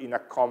defined in a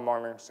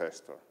common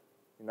ancestor,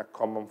 in a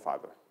common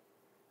father.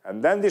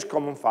 And then this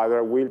common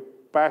father will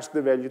pass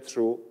the value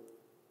through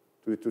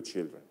to the two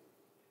children.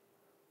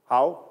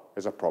 How?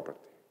 As a property.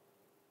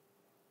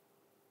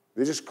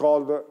 This is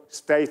called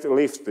state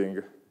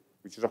lifting,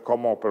 which is a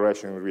common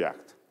operation in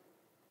React.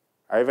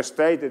 I have a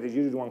state that is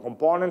used in one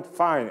component,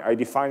 fine, I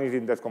define it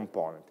in that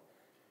component.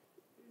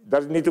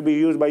 Does it need to be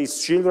used by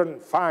its children?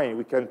 Fine,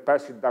 we can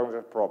pass it down as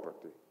a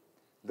property.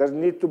 Does it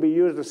need to be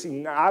used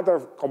in other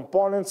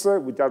components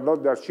which are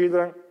not their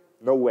children?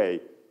 No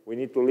way. We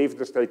need to lift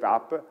the state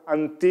up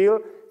until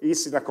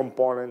it's in a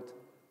component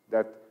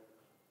that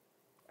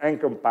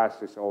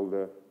encompasses all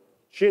the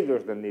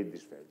children that need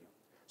this value.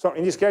 So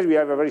in this case, we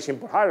have a very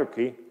simple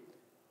hierarchy.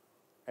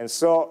 And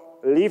so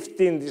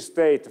lifting the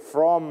state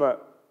from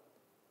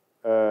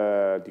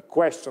the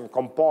question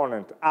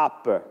component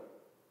up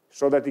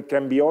so that it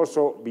can be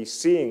also be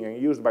seen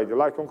and used by the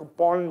Lycon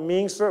component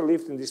means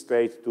lifting the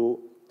state to,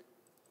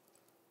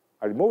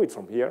 I remove it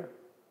from here,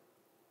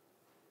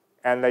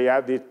 and I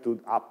add it to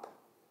up,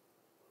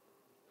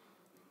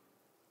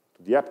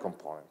 to the app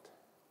component.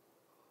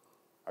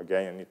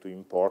 Again, I need to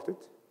import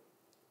it.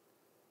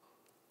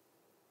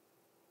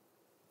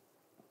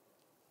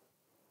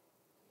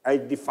 I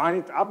define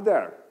it up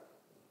there.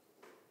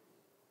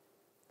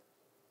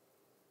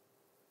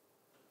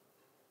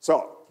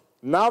 So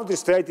now the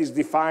state is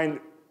defined.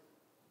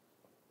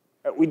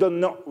 We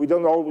don't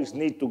always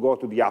need to go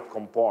to the app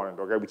component,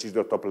 okay, which is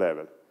the top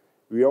level.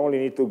 We only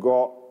need to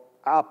go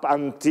up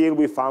until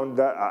we found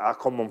a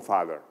common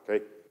father,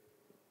 okay?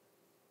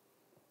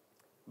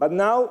 But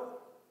now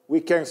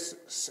we can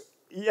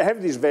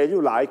have this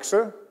value, likes,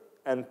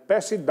 and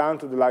pass it down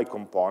to the like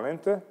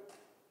component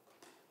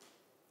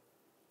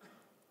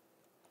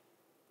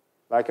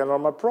like a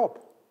normal prop.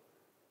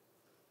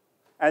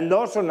 And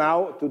also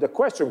now to the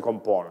question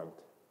component.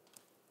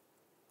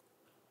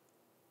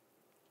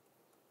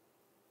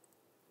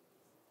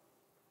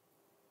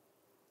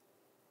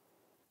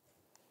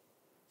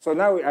 So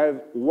now we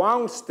have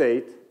one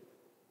state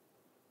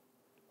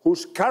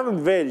whose current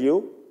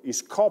value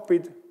is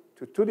copied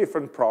to two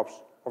different props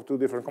of two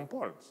different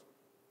components.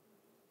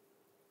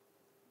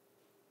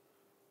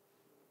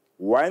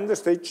 When the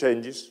state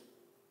changes,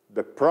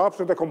 the props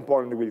of the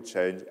component will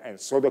change, and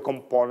so the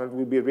component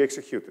will be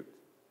re-executed.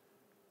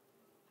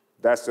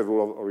 That's the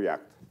rule of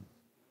React.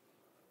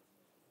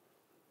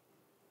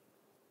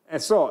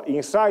 And so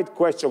inside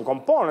question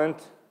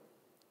component,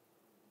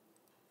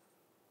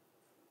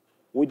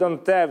 we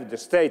don't have the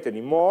state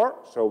anymore,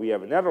 so we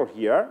have an error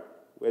here.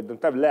 We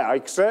don't have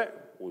likes,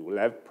 we will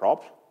have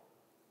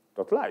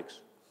props.likes.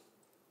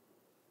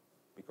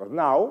 Because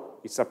now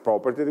it's a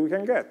property that we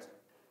can get.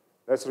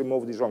 Let's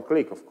remove this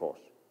onClick, of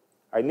course.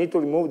 I need to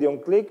remove the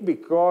onClick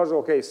because,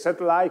 okay,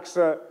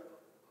 setLikes,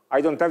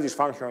 I don't have this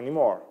function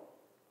anymore.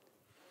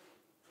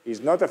 It's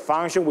not a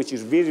function which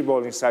is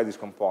visible inside this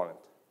component.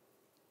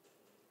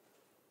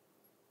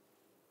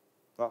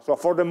 So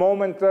for the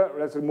moment,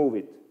 let's remove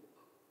it.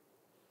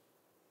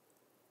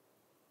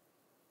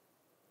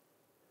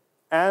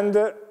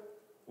 And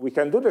we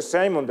can do the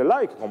same on the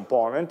like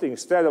component.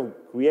 Instead of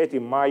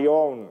creating my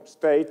own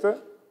state,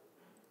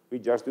 we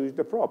just use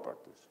the properties.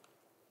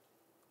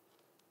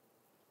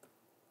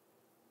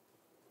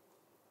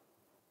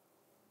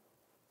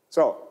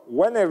 So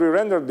when I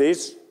re-render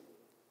this,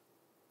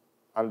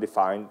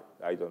 undefined,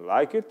 I don't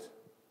like it,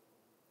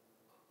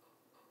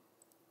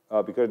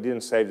 because it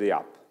didn't save the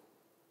app.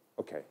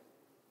 Okay.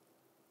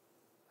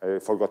 I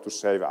forgot to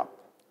save app.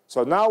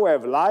 So now we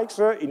have likes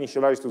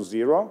initialized to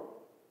 0.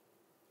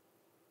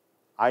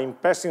 I'm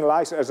passing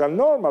likes as a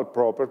normal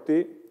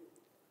property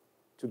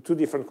to two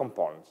different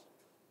components.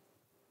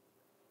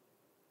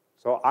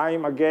 So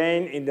I'm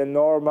again in the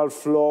normal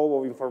flow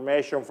of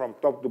information from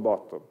top to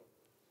bottom.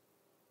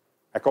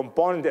 A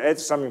component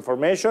adds some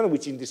information,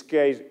 which in this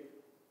case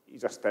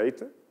is a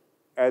state,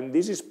 and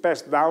this is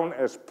passed down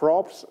as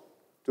props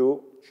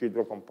to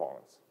children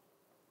components.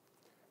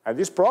 And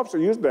these props,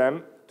 use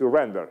them to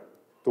render,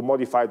 to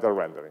modify the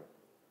rendering.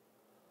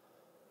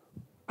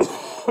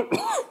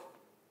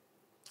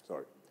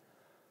 Sorry.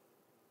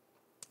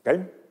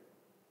 Okay?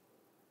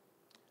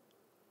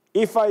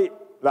 If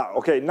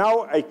okay,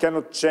 now I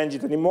cannot change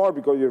it anymore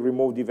because you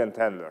removed the event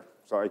handler,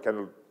 so I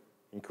cannot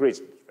increase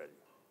this value.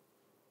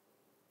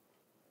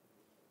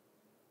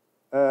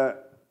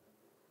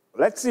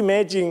 let's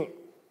imagine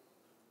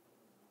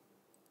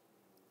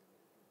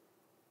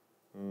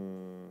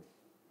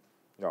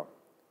no.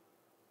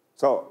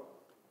 So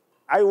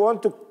I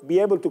want to be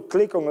able to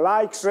click on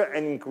likes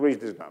and increase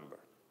this number,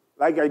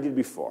 like I did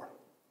before.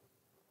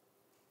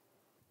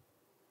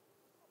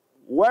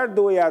 Where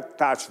do we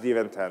attach the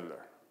event handler?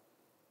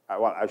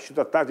 Well, I should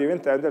attach the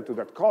event handler to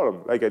that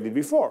column, like I did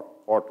before,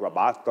 or to a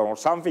button or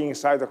something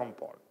inside the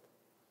component.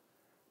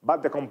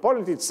 But the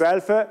component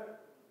itself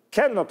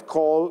cannot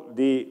call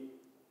the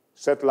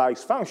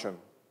setLikes function,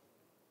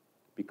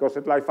 because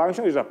setLikes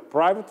function is a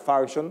private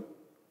function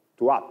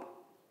to app,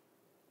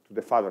 to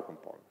the father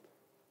component.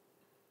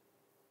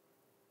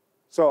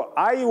 So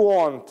I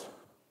want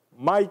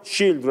my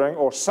children,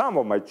 or some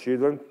of my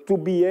children, to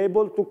be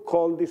able to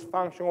call this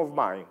function of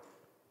mine.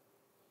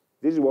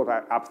 This is what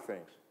app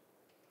thinks.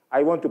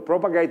 I want to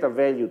propagate a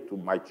value to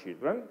my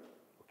children,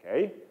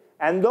 okay,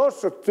 and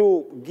also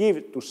to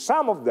give to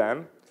some of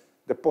them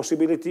the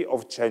possibility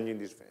of changing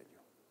this value,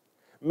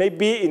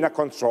 maybe in a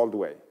controlled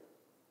way.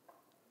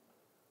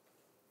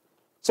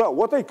 So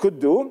what I could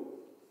do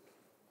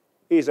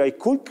is I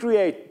could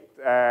create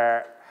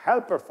a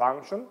helper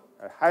function,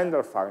 a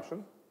handler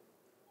function,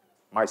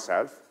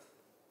 myself,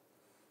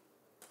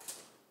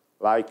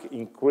 like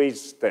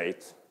increase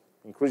state,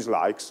 increase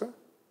likes,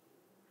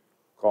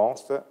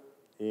 const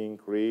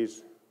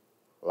increase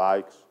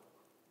likes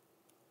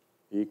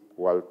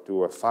equal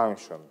to a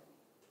function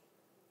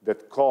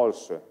that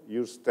calls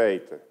use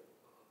state,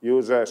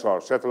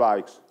 set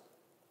likes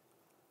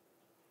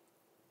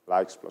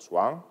plus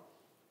 1.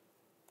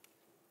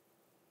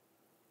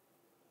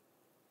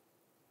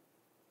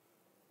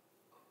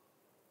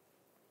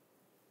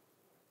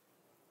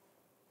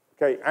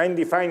 Okay, I'm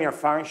defining a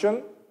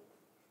function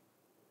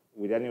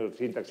with any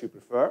syntax you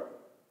prefer.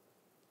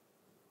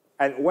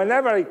 And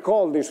whenever I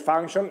call this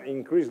function,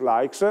 increase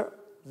likes,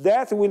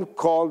 that will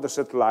call the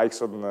set likes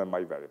on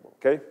my variable,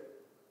 okay?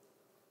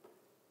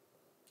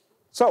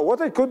 So what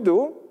I could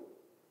do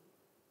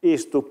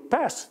is to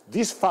pass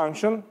this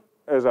function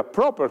as a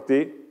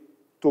property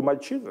to my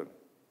children.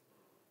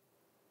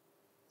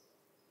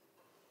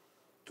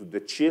 To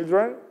the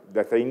children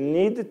that I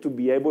need to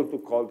be able to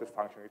call the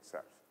function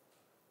itself.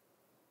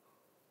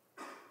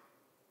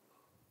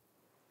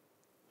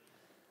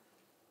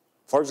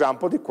 For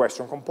example, the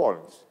question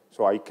components.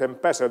 So I can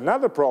pass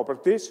another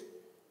properties,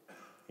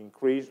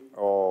 increase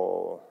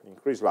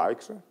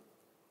likes,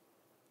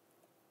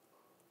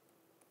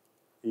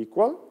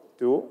 equal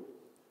to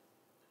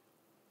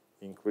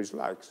increase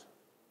likes.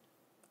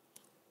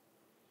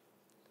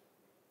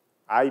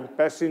 I'm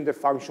passing the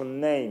function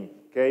name,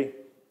 okay?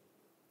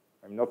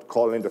 I'm not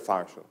calling the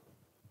function.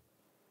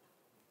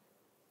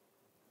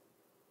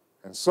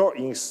 And so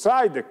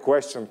inside the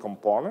question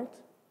component,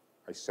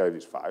 I save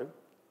this file.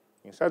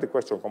 Inside the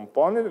question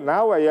component,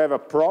 now I have a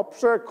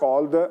props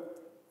called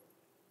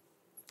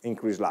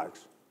increase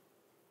likes.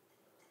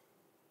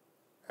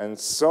 And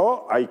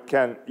so I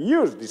can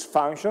use this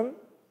function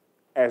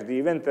as the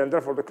event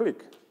handler for the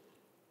click.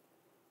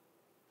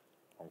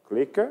 On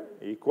click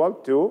equal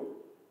to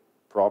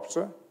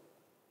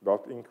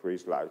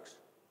props.increase likes.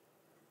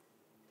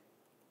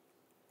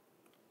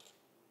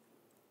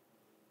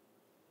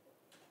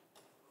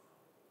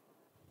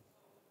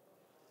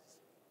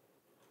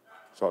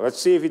 So let's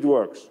see if it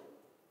works.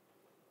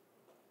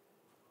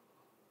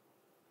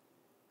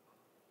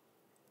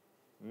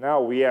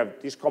 Now we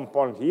have this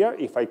component here.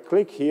 If I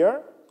click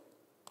here,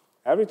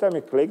 every time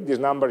I click, this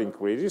number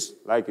increases,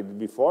 like it did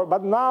before,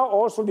 but now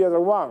also the other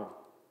one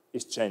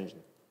is changing.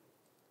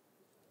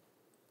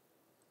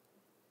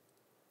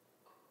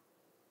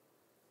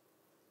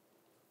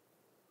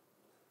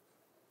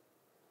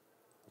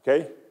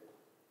 Okay?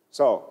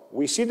 So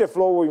we see the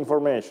flow of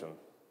information.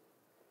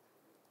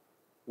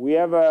 We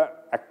have a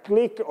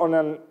click on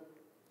a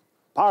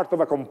part of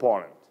a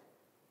component.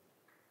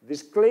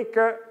 This click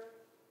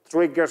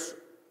triggers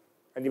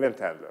an event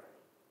handler.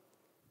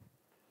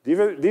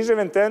 This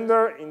event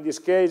handler, in this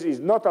case, is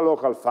not a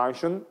local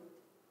function,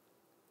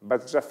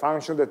 but it's a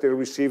function that I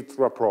received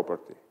through a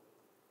property.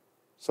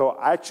 So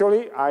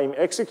actually, I'm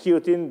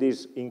executing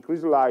this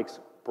increase likes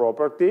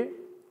property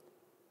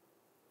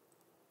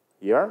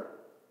here,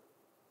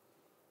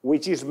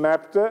 which is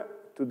mapped to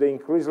the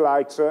increase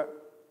likes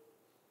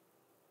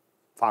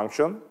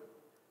function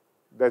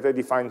that I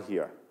defined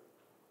here.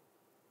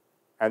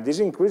 And this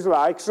increase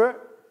likes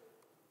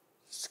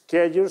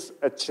schedules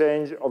a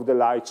change of the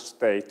likes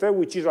state,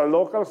 which is a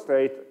local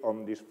state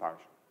on this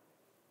function.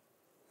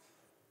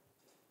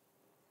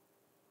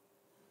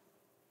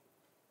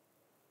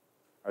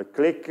 I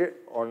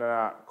click on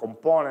a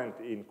component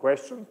in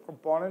question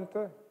component,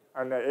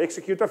 and I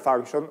execute a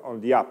function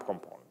on the app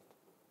component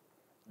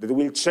that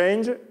will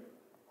change,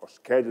 or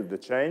schedule the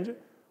change,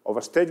 of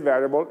a state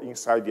variable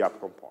inside the app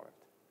component.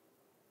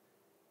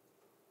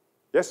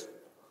 Yes?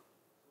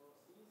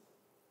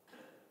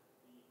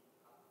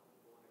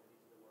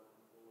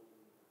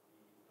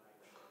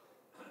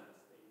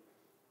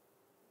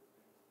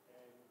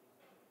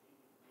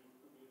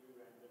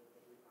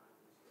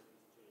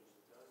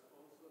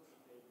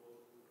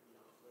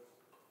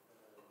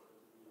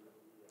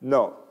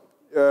 No.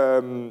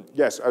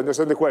 Yes, I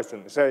understand the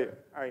question. Say,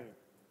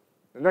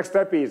 the next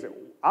step is,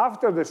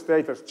 after the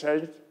state has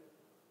changed,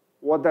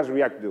 what does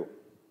React do?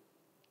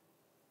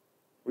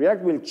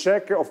 React will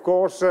check, of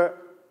course,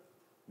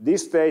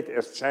 this state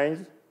has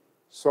changed,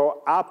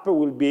 so app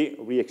will be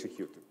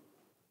re-executed.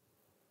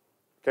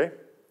 Okay?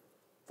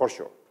 For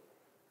sure.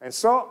 And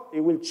so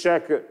it will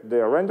check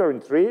the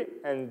rendering tree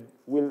and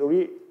will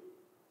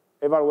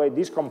re-evaluate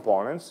these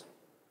components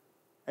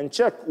and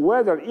check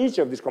whether each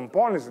of these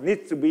components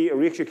needs to be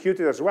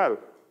re-executed as well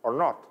or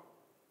not.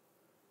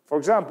 For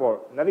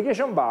example,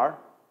 navigation bar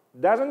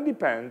doesn't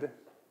depend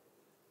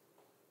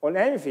on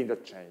anything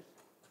that changed.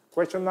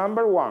 Question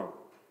number 1.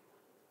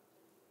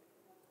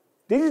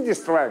 This is the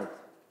strength.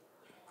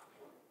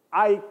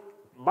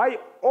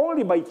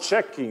 Only by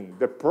checking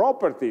the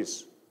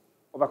properties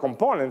of a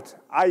component,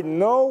 I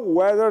know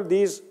whether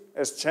this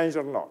has changed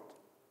or not.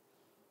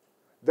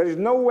 There is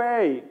no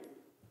way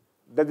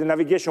that the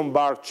navigation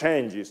bar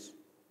changes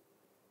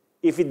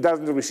if it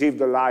doesn't receive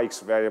the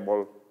likes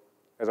variable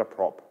as a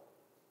prop.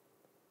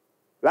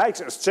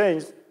 Likes has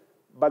changed,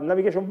 but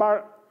navigation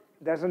bar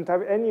doesn't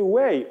have any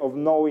way of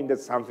knowing that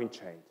something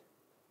changed.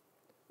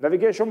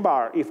 Navigation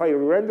bar, if I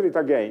render it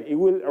again, it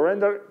will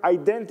render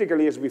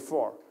identically as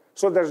before.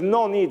 So there's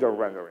no need of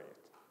rendering it.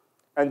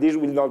 And this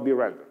will not be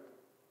rendered.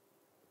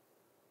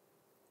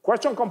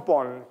 Question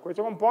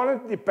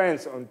component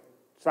depends on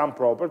some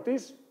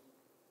properties,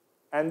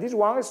 and this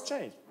one has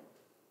changed.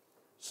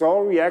 So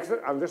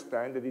React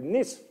understands that it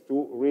needs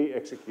to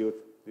re-execute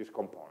this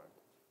component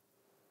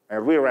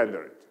and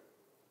re-render it.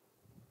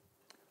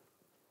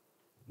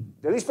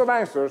 The list of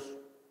answers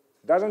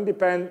doesn't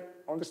depend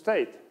on the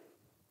state.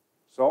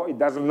 So it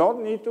does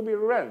not need to be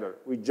rendered.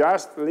 We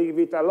just leave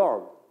it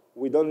alone.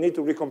 We don't need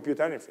to recompute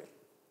anything.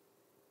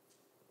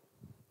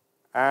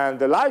 And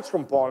the likes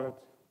component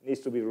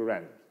needs to be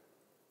re-rendered.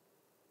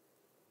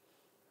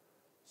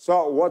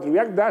 So what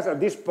React does at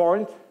this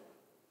point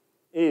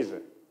is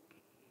it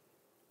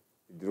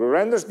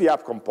re-renders the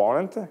app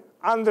component,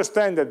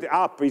 understands that the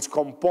app is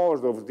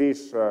composed of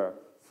these 4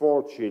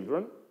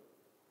 children,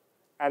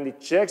 and it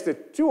checks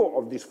that 2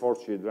 of these 4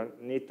 children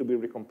need to be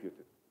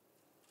recomputed.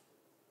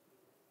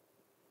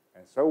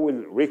 And so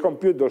we'll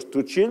recompute those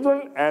 2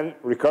 children and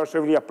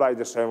recursively apply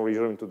the same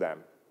reasoning to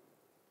them.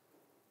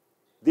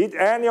 Did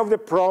any of the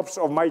props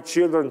of my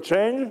children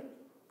change?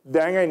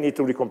 Then I need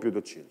to recompute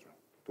the children,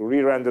 to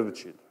re-render the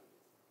children.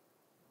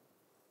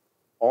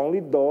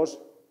 Only those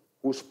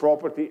whose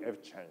property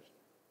have changed.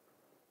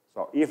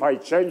 So if I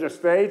change a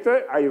state,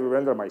 I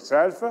re-render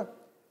myself.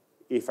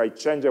 If I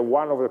change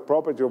one of the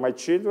properties of my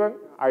children,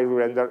 I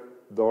re-render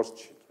those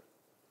children.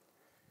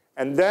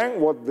 And then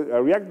what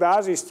React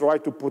does is try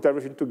to put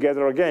everything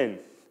together again.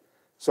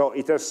 So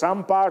it has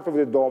some part of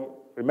the DOM.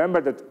 Remember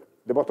that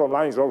the bottom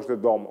line is always the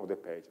DOM of the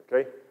page,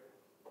 okay?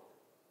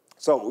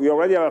 So we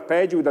already have a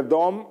page with a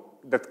DOM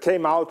that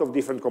came out of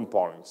different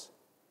components.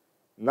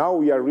 Now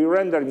we are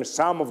re-rendering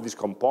some of these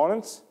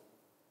components,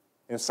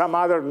 and some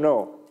other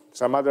no.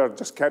 Some other are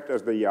just kept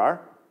as they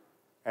are.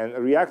 And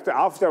React,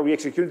 after we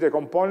execute the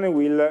component,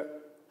 will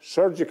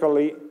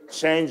surgically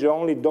change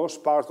only those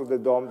parts of the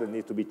DOM that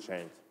need to be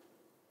changed.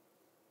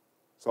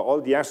 So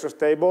all the answers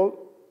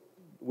table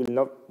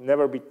will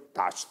never be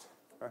touched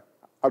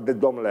at the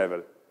DOM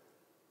level.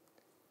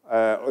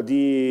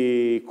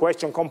 The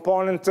question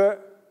component,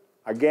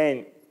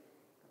 again,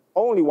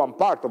 only one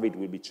part of it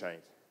will be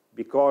changed,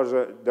 because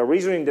the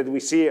reasoning that we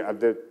see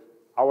at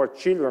our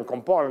children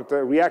component,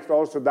 React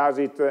also does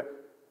it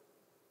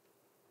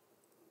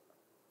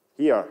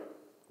here.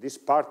 This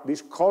part,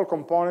 this call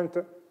component,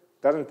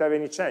 doesn't have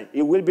any change.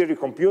 It will be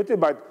recomputed,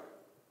 but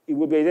it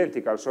will be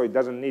identical, so it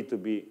doesn't need to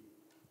be.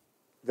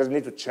 Doesn't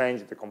need to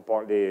change the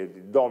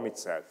DOM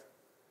itself.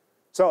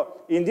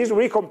 So in this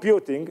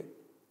recomputing,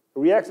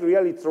 React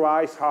really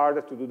tries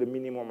hard to do the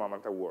minimum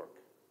amount of work.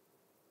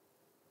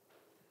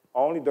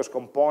 Only those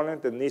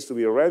components that needs to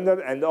be rendered,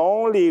 and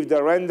only if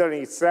the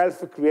rendering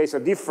itself creates a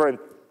different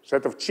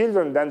set of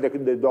children, then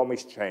the DOM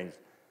is changed.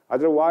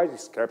 Otherwise,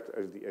 it's kept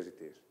as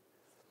it is.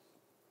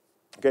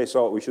 Okay,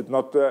 so we should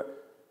not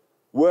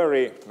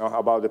worry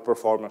about the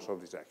performance of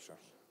these actions.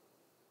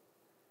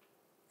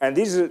 And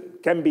this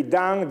can be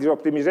done, this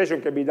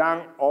optimization can be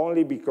done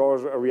only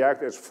because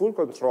React has full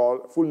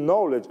control, full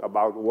knowledge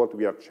about what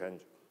we are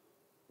changing.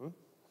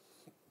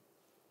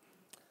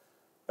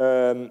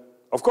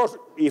 Of course,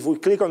 if we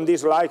click on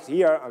this like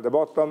here at the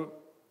bottom,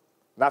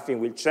 nothing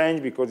will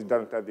change because it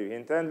doesn't have the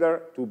event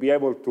handler. To be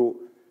able to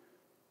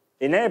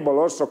enable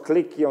also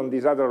clicking on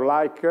this other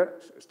like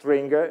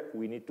string,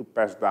 we need to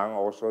pass down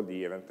also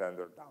the event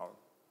handler down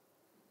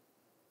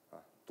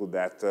to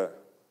that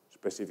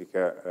specific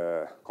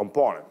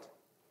component.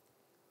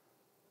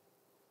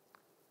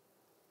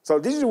 So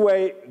this is the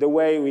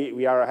way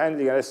we are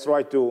handling it. Let's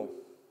try to,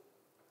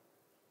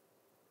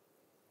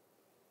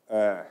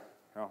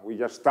 we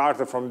just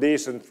started from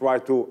this and try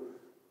to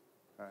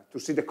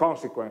see the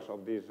consequence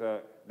of this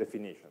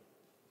definition.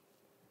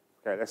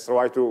 Okay, let's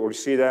try to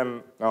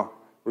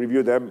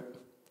review them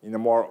in a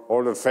more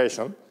ordered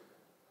fashion.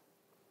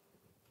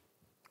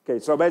 Okay,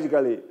 so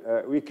basically,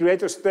 we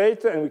create a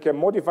state, and we can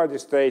modify the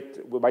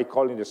state by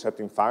calling the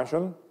setting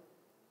function.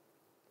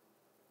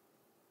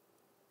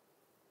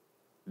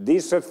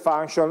 This set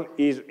function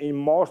is, in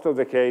most of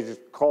the cases,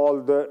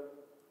 called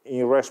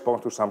in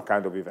response to some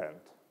kind of event.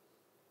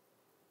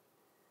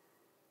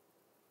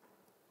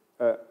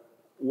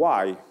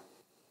 Why?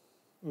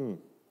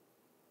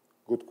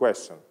 Good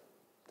question.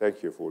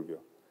 Thank you, Fulvio.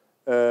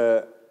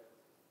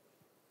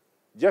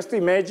 Just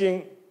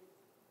imagine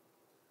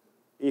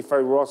if I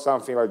wrote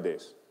something like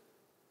this.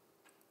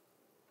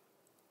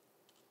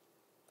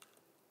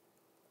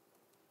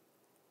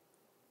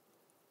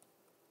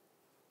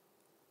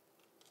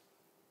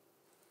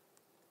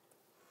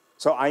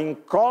 So I'm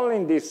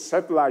calling this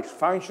setLikes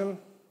function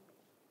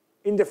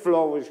in the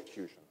flow of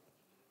execution.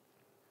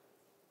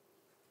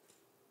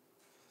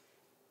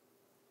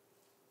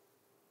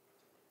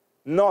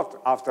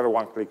 Not after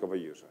one click of a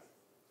user.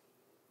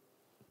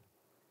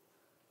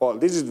 Well,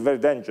 this is very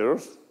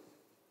dangerous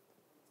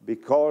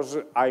because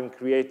I'm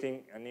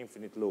creating an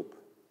infinite loop.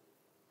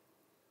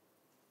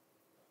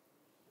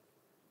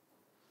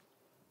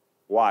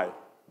 Why?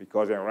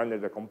 Because I render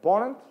the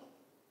component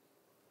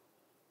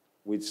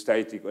with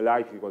state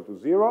like equal to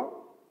 0,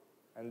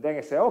 and then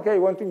I say, okay, I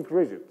want to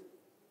increase it.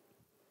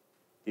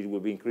 It will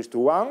be increased to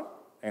 1,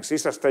 and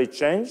since a state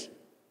change,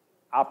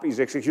 up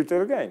is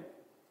executed again.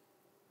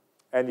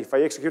 And if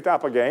I execute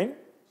up again,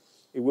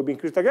 it will be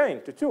increased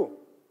again to 2.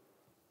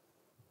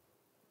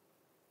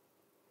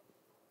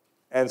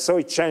 And so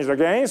it changed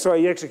again, so I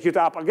execute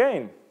up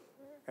again,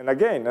 and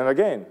again, and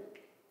again.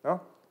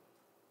 No?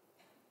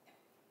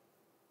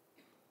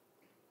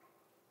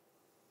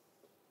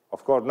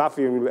 Of course,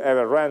 nothing will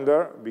ever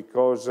render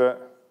because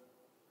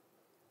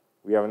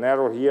we have an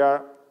error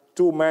here,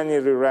 too many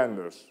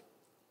re-renders.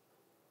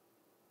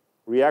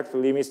 React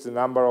limits the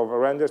number of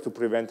renders to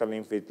prevent an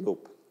infinite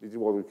loop. This is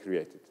what we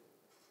created.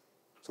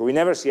 So we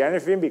never see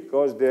anything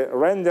because the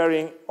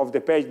rendering of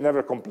the page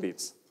never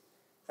completes.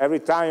 Every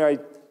time I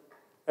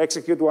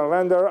execute one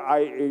render,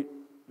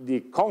 the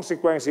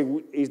consequence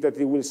is that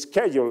it will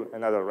schedule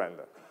another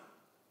render.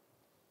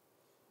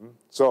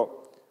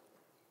 So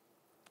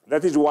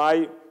that is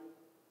why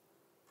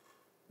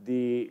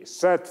the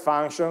set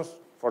functions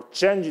for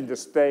changing the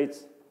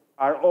states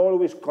are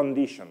always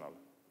conditional.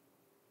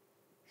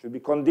 Should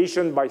be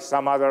conditioned by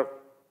some other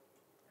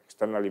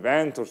external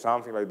event or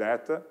something like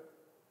that, because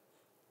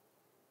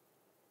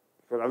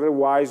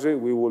otherwise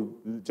we will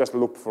just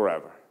loop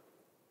forever.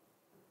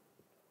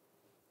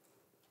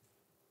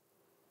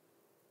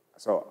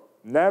 So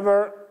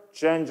never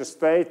change a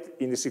state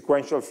in the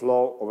sequential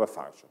flow of a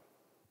function.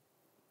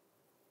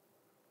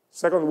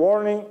 Second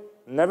warning,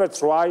 never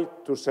try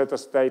to set a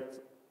state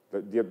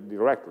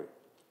directly.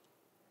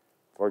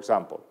 For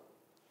example,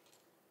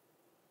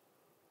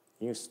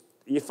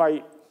 if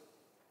I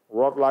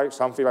wrote like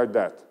something like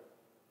that,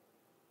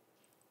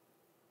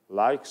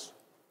 likes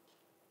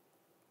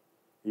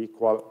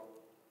equal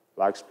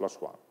likes plus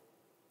 1,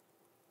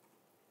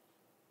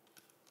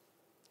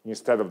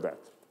 instead of that.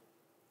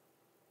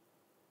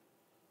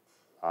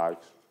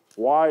 Likes.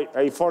 Why?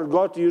 I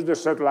forgot to use the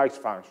setLikes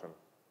function.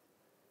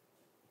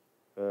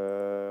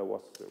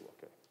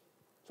 Okay.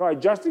 So I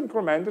just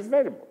increment this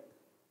variable.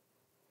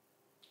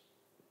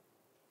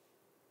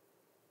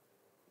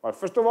 Well,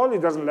 first of all,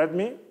 it doesn't let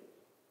me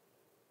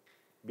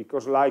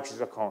because likes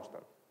is a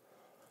constant.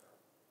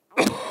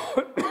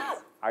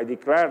 I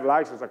declared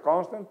likes as a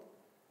constant,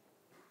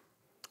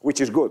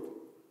 which is good,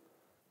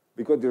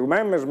 because it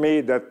remembers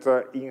me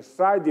that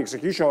inside the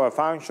execution of a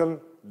function,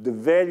 the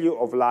value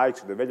of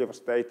likes, the value of a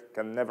state,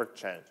 can never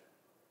change,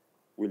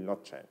 will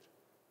not change.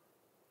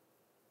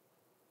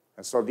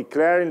 And so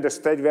declaring the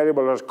state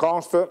variable as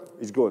constant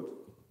is good.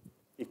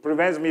 It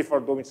prevents me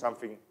from doing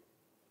something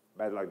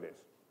bad like this,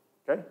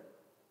 okay?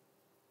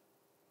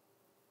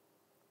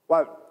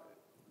 Well,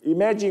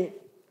 imagine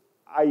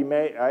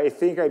I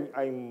think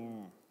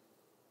I'm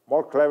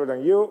more clever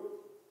than you,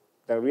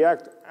 than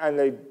React,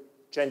 and I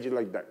change it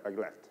like that, like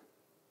that.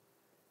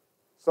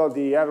 So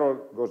the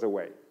error goes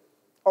away.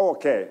 Oh,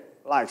 okay,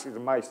 likes is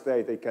my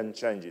state, I can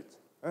change it.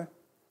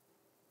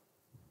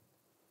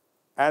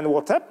 And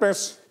what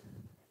happens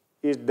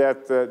is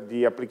that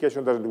the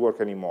application doesn't work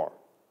anymore.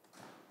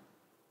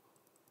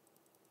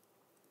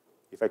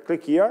 If I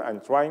click here, I'm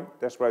trying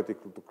desperately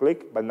to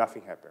click, but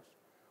nothing happens.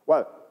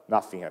 Well,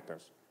 nothing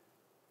happens.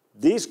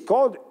 This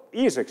code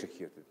is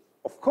executed.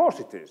 Of course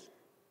it is.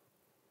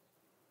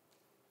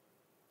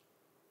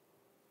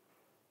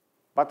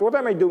 But what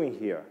am I doing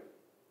here?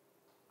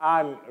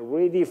 I'm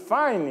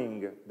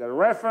redefining the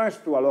reference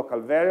to a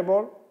local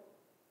variable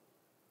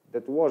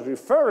that was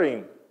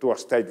referring to a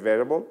state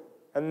variable,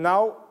 and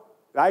now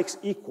likes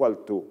equal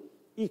to.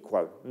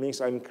 Equal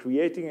means I'm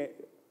creating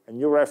a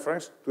new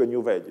reference to a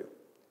new value.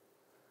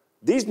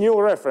 This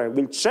new reference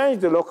will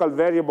change the local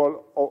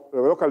variable, or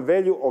the local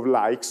value of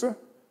likes,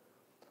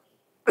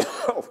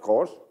 of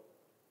course,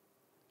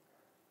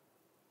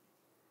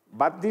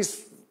 but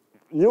this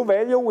new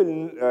value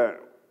will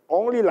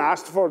only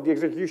last for the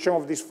execution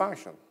of this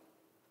function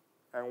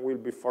and will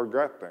be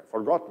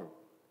forgotten.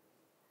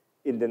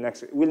 in the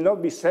next, will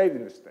not be saved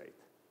in the state.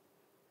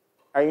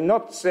 I'm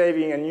not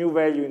saving a new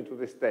value into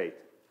the state.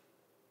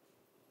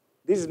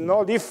 This is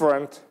no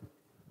different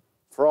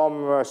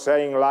from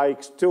saying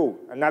likes to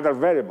another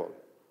variable,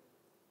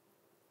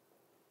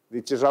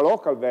 which is a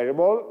local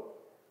variable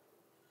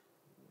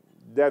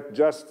that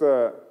just,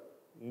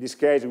 in this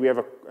case, we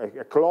have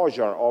a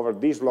closure over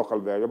this local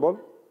variable,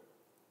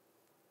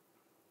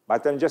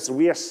 but I'm just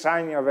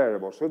reassigning a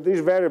variable. So this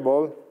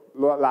variable,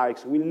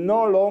 likes, will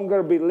no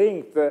longer be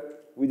linked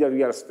with the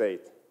real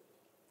state.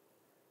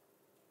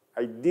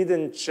 I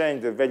didn't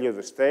change the value of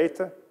the state,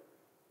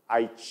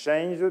 I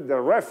changed the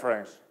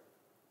reference.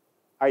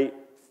 I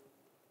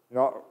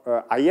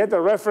had a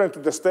reference to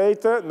the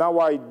state, now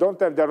I don't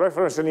have the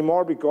reference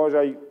anymore because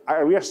I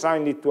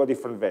reassigned it to a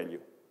different value.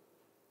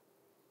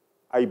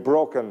 I've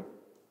broken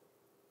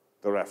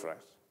the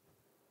reference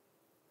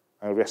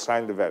and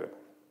reassigned the variable.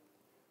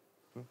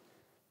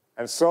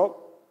 And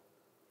so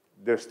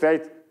the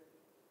state,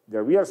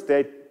 the real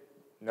state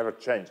never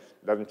changes,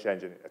 doesn't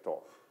change it at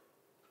all.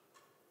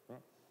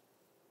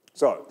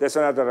 So that's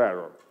another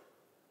error.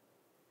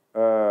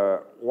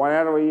 One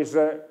error is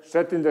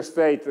setting the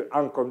state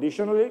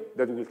unconditionally,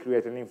 that will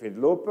create an infinite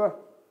loop.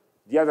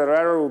 The other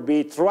error would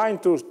be trying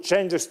to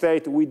change the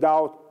state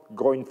without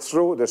going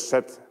through the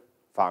set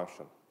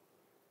function.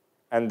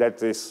 And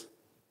that is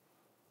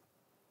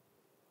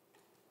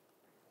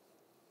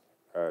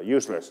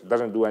useless,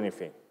 doesn't do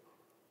anything.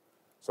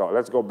 So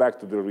let's go back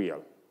to the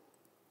real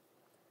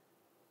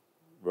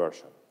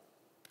version,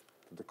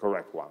 to the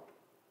correct one.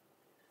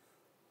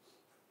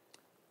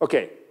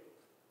 Okay.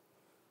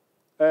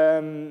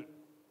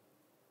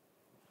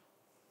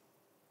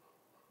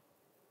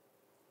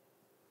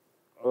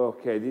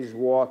 Okay, this is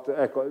what,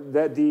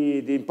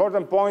 the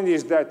important point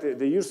is that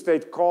the use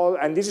state call,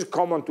 and this is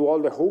common to all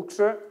the hooks,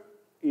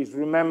 is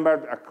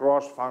remembered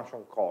across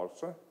function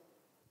calls.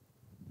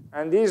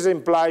 And this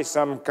implies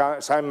some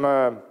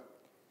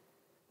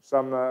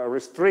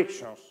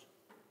restrictions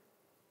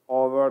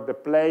over the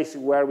place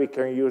where we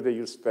can use the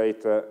use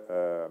state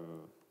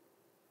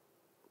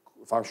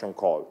function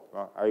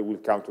call. I will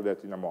come to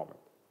that in a moment.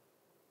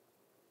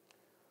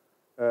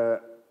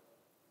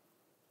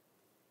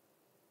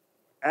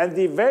 And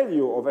the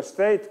value of a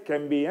state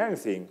can be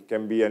anything.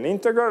 Can be an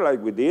integer, like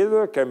we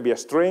did, can be a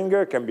string,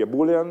 can be a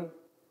Boolean.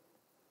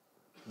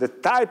 The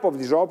type of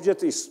this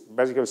object is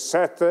basically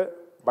set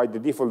by the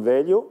default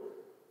value,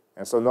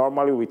 and so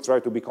normally we try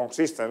to be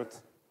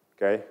consistent,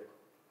 okay?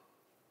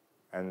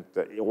 And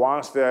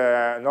once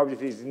an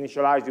object is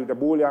initialized with a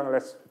Boolean,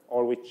 let's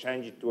always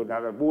change it to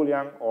another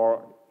Boolean,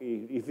 or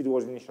if it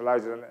was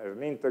initialized as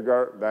an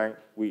integer, then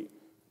we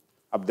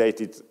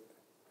update it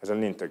as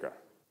an integer.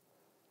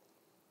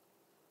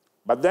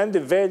 But then the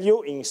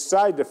value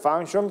inside the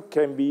function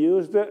can be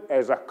used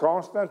as a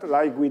constant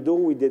like we do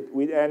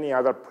with any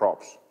other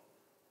props.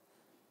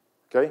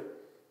 Okay?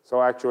 So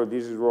actually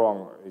this is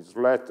wrong. It's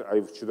let,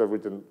 I should have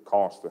written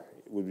const, it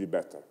would be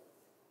better.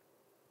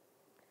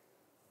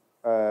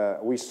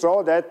 We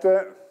saw that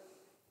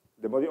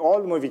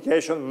all the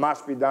modification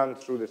must be done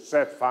through the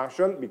set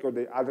function because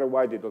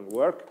otherwise they don't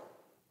work.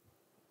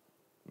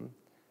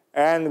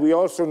 And we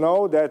also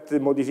know that the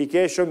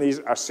modification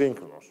is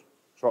asynchronous.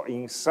 So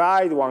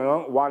inside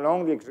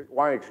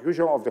one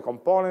execution of the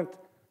component,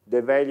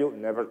 the value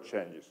never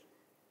changes.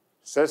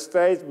 Set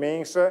state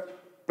means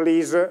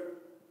please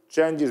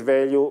change this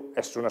value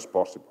as soon as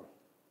possible,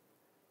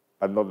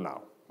 but not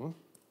now.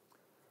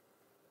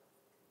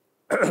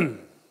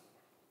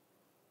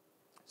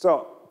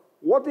 So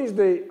what is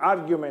the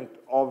argument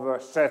of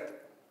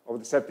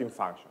the setting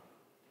function?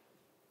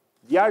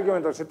 The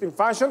argument of the setting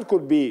function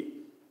could be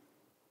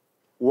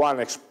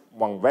one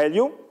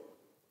value,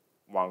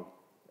 one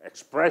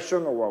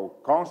expression or a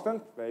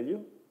constant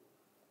value,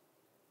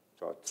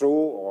 so true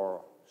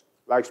or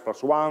likes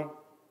plus 1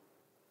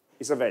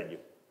 is a value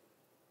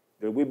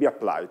that will be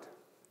applied.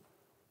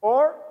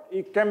 Or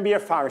it can be a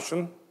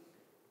function,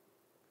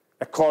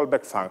 a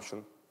callback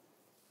function.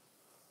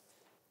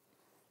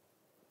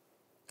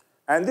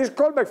 And this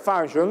callback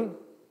function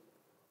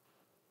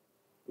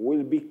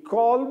will be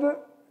called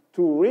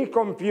to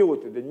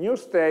recompute the new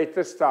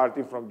state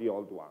starting from the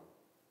old one.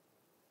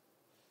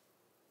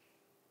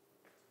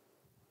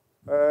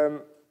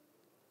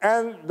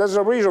 And there's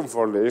a reason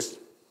for this.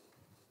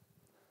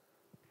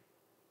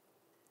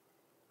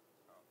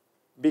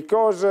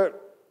 Because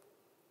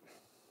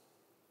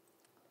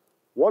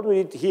what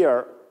we did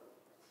here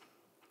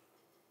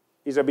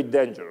is a bit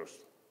dangerous.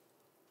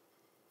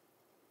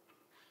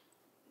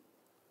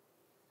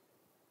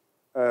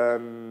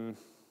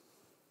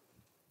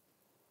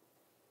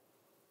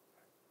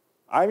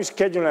 I'm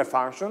scheduling a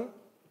function,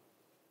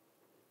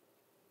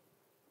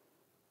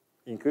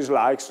 increase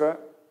likes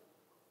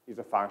is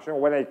a function.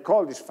 When I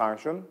call this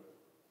function,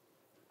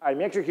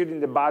 I'm executing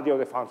the body of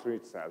the function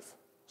itself.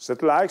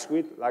 Set likes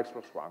with likes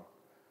plus 1.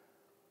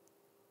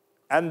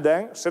 And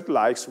then set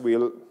likes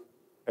will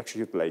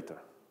execute later.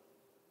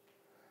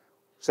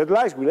 Set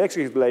likes will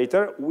execute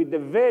later with the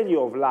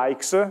value of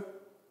likes,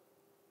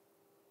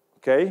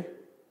 okay,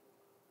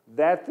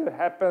 that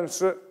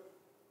happens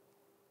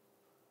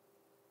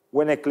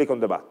when I click on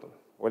the button,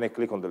 when I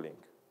click on the link.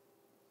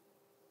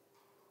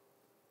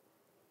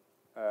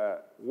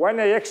 When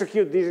I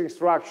execute this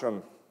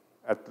instruction,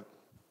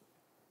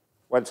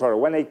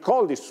 when I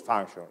call this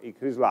function,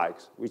 increase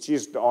likes, which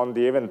is on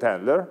the event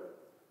handler,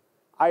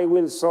 I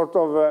will sort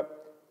of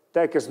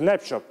take a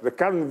snapshot, the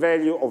current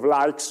value of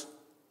likes,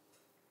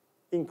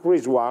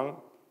 increase 1,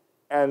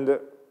 and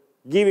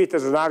give it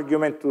as an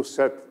argument to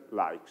set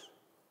likes.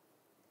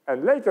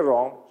 And later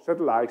on, set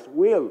likes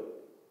will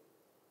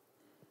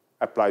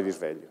apply this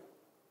value.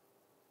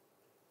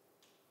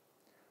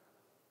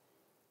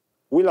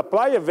 We'll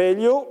apply a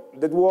value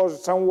that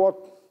was somewhat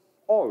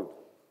old.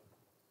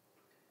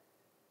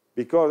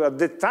 Because at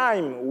the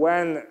time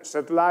when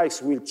set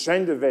likes will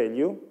change the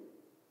value,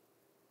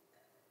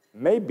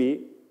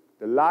 maybe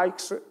the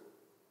likes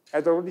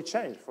had already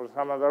changed for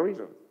some other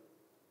reason.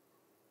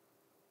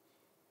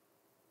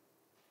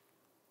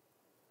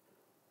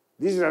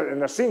 This is an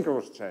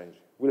asynchronous change.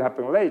 Will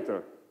happen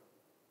later.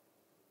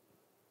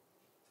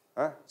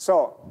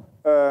 So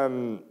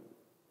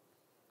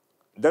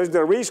there is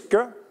the risk,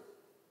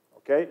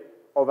 okay,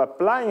 of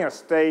applying a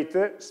state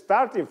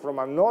starting from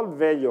an old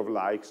value of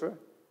likes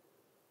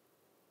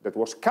that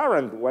was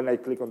current when I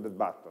click on that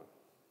button.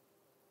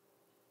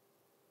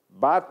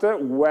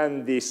 But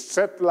when the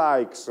set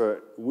likes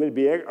will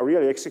be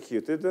really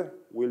executed,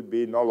 will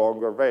be no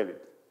longer valid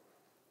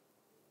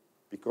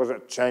because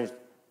it changed.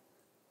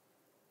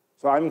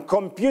 So I'm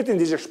computing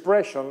this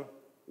expression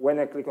when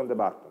I click on the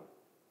button.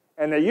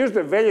 And I use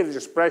the value of this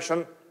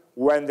expression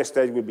when the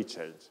state will be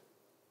changed.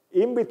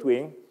 In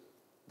between,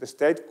 the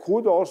state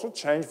could also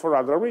change for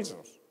other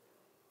reasons.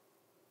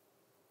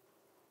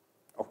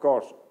 Of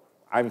course,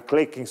 I'm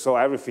clicking, so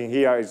everything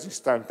here is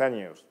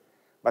instantaneous.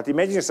 But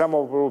imagine some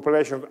of the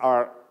operations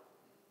are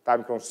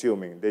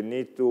time-consuming. They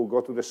need to go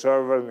to the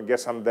server and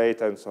get some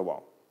data and so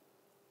on.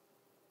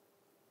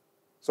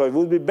 So it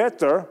would be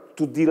better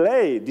to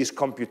delay this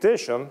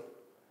computation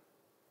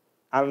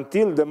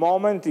until the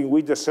moment in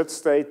which the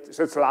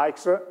set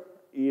likes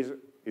is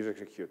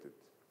executed.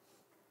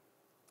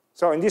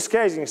 So in this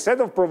case, instead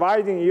of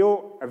providing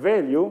you a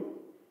value,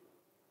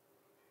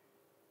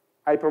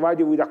 I provide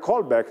you with a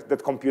callback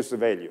that computes the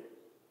value.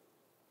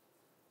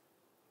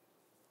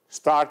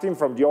 Starting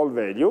from the old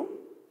value,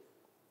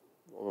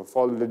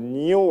 for the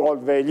new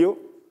old value,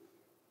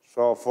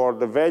 so for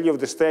the value of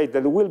the state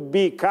that will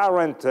be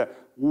current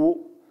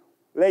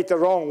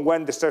later on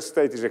when the set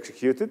state is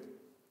executed,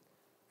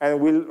 and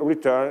will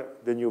return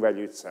the new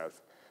value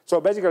itself.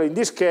 So basically, in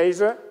this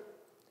case,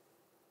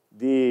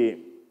 the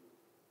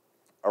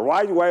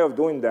right way of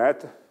doing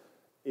that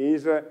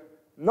is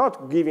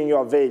not giving you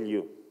a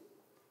value,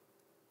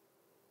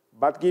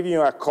 but giving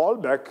you a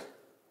callback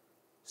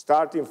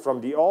starting from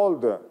the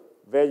old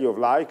value of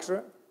likes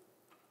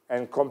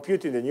and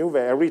computing the new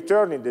value,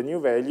 returning the new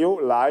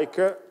value like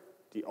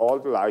the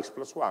old likes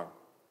plus 1.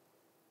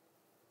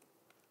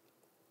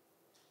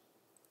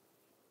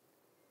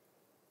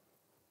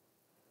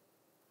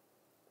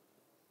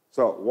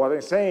 So what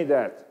I'm saying is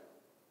that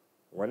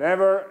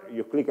whenever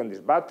you click on this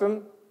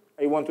button,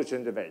 I want to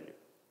change the value.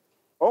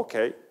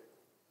 OK.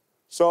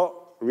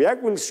 So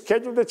React will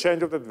schedule the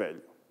change of that value.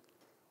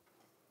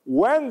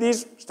 When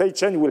this state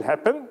change will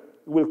happen,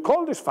 we'll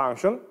call this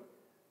function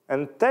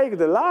and take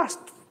the last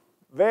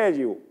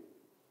value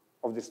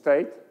of the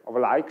state of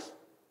likes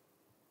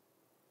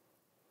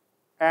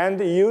and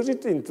use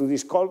it into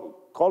this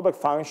callback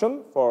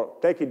function for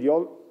taking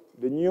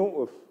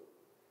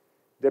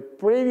the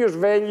previous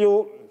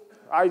value.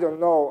 I don't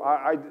know.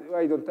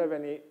 I don't have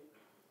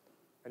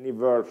any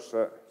verbs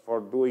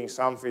for doing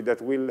something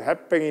that will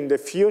happen in the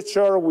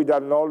future with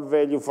an old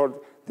value.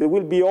 That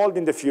will be old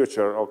in the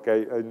future,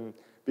 okay?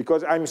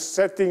 Because I'm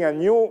setting a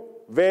new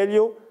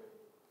value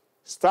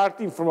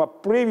starting from a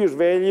previous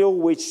value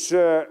which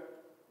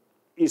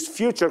is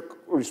future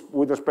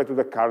with respect to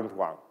the current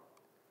one.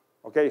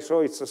 Okay,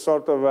 so it's a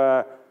sort of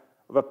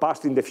a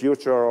past in the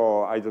future,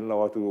 or I don't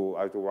know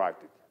how to write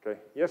it. Okay,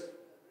 yes?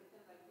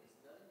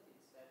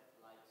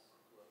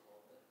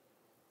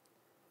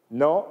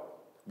 No,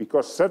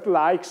 because set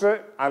likes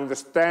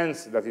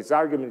understands that its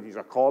argument is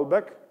a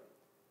callback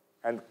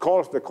and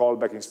calls the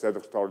callback instead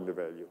of storing the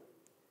value.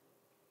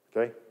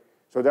 Okay?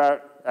 So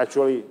there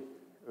actually,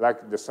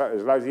 like the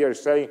slide here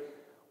is saying,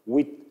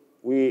 we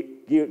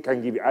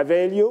can give a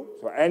value,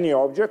 so any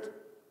object,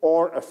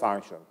 or a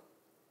function.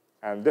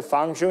 And the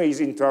function is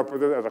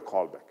interpreted as a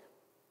callback.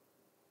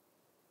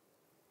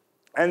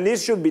 And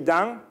this should be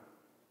done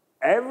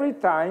every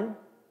time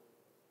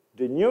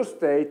the new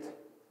state,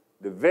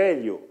 the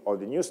value of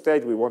the new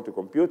state we want to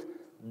compute,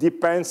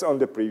 depends on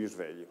the previous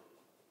value.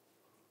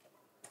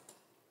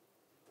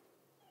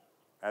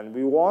 And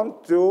we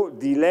want to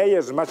delay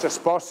as much as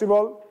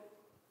possible.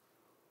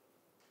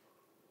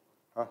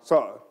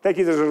 So take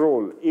it as a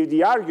rule. If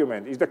the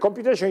argument, if the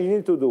computation you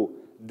need to do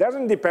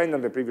doesn't depend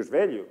on the previous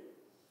value,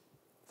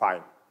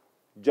 fine,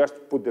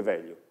 just put the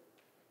value.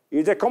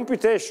 If the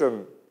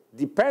computation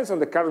depends on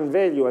the current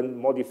value and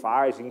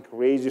modifies,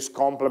 increases,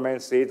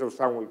 complements it, or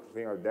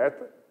something like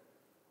that,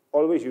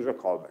 always use a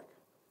callback.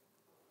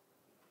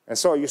 And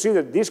so you see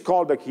that this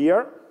callback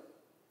here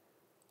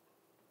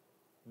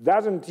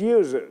doesn't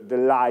use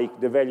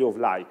the value of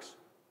likes.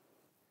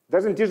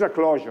 Doesn't use a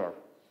closure.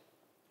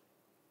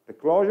 The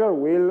closure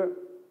will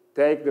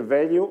take the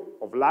value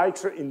of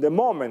likes in the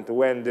moment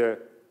when the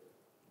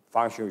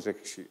function is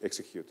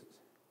executed.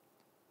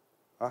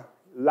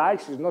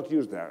 Likes is not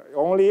used there.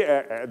 Only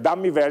a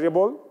dummy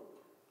variable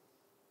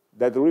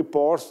that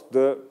reports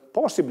the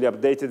possibly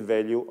updated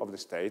value of the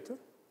state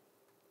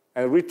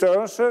and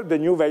returns the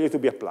new value to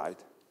be applied.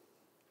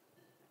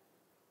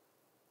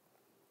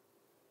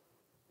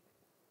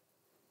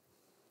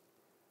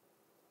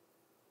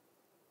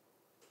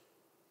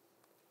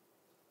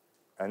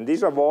 And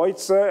this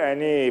avoids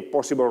any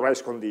possible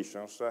race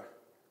conditions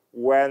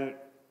when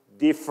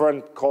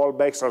different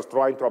callbacks are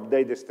trying to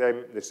update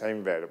the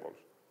same variables.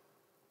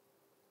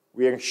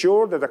 We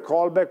ensure that the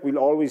callback will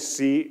always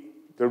see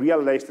the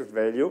real latest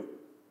value,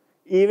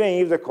 even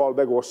if the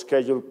callback was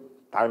scheduled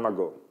time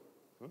ago.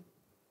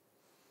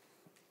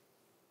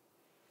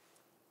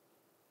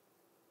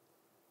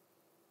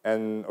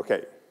 And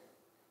okay,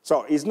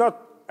 so it's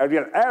not a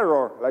real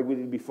error like we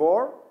did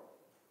before,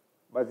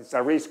 but it's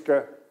a risk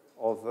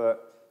of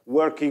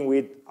working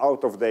with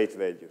out-of-date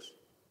values.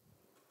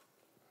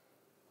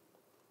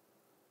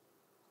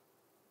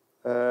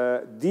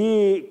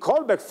 The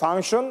callback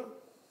function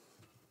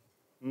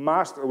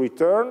must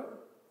return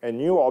a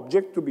new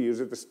object to be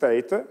used as a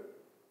state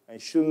and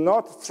should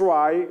not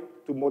try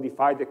to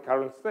modify the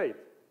current state.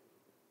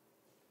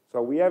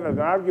 So we have an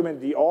argument,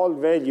 the old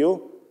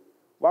value.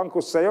 One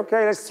could say,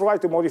 okay, let's try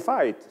to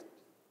modify it.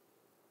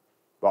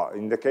 Well,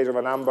 in the case of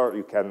a number,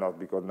 you cannot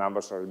because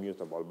numbers are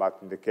immutable. But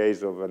in the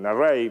case of an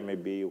array,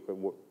 maybe you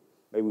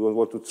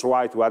want to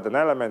try to add an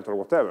element or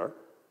whatever.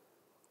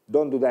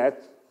 Don't do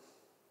that.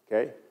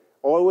 Okay?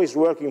 Always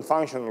work in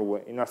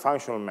a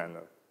functional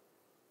manner.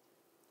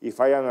 If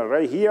I have an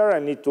array here, I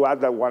need to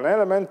add one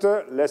element.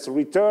 Let's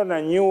return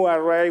a new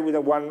array with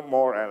one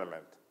more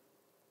element.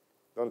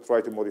 Don't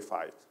try to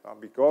modify it.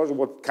 Because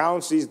what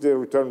counts is the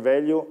return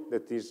value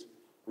that is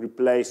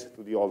replaced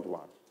to the old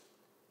one.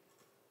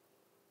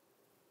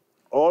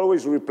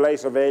 Always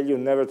replace a value,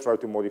 never try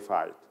to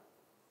modify it.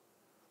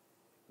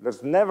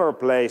 There's never a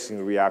place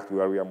in React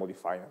where we are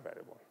modifying a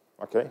variable,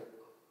 okay?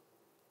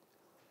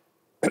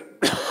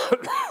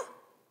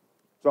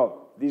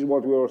 So this is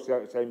what we were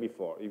saying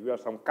before. If you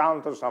have some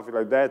counter, something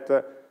like that,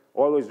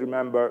 always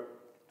remember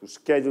to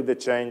schedule the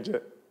change.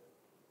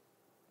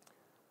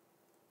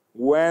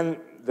 When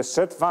the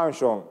set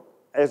function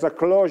has a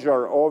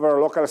closure over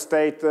a local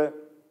state,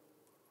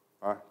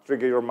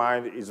 trigger your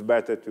mind, it's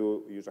better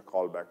to use a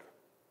callback,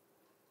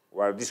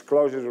 where this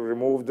closure is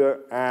removed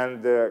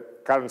and the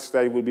current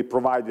state will be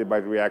provided by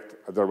React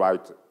at the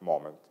right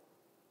moment.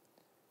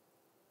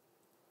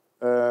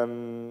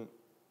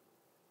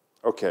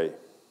 Okay,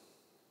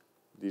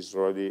 this is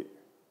already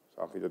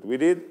something that we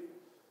did.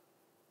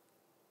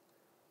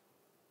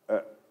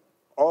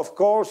 Of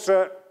course,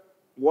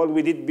 what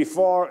we did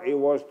before, it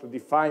was to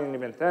define an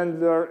event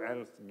handler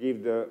and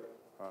give the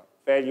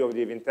value of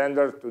the event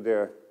handler to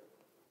the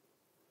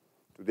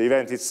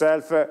event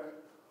itself.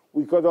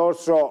 We could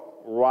also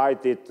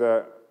write it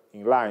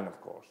in line,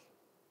 of course.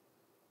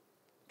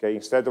 Okay,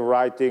 instead of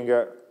writing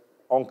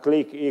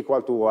onClick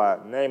equal to a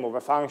name of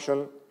a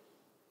function,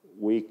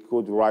 we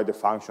could write the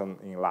function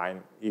in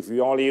line if we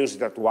only use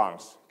it at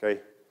once, okay?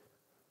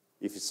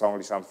 If it's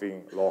only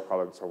something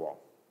local and so on.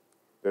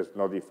 There's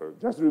no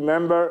difference. Just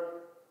remember,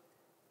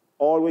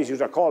 always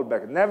use a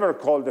callback. Never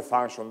call the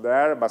function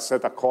there, but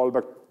set a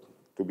callback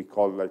to be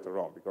called later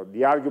on, because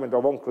the argument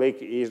of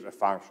onClick is a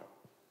function.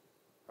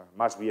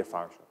 Must be a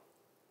function.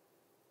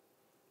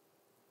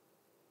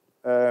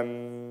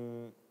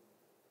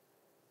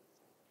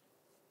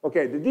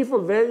 Okay, the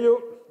default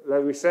value,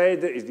 like we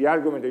said, is the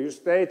argument of use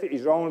state,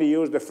 is only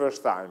used the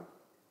first time.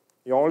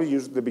 You only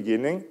use the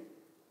beginning,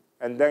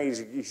 and then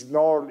it's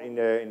ignored in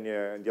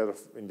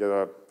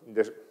the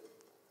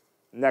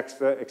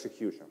next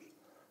executions.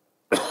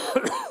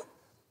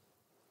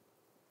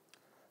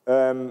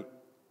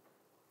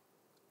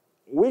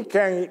 We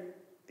can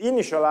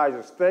initialize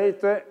a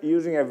state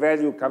using a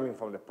value coming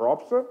from the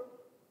props.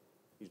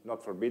 It's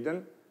not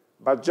forbidden.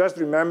 But just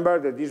remember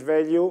that this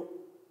value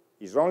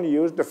is only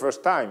used the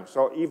first time.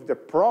 So if the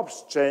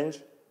props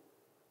change,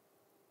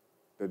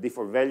 the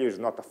default value is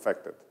not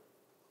affected.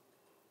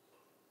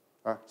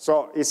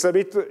 So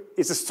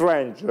it's a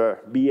strange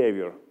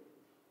behavior.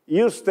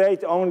 Use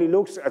state only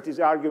looks at its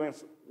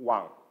arguments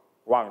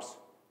once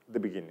at the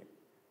beginning.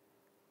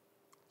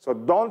 So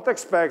don't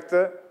expect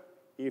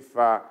if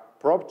a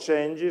prop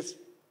changes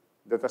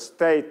that a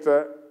state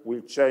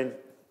will change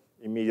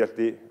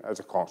immediately as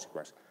a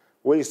consequence.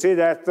 We'll see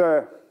that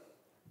the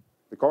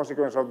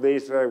consequence of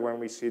this when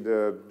we see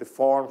the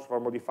forms for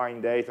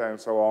modifying data and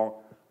so on,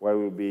 where it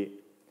will be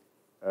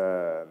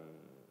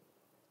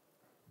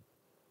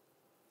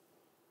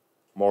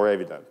more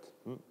evident.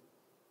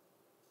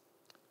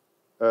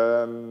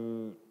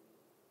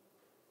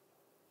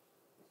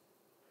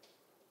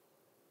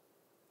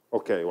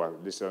 Okay, well,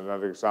 this is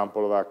another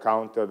example of a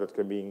counter that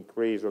can be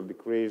increased or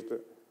decreased.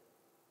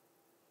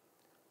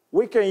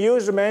 we can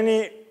use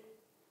many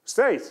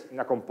states in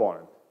a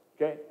component.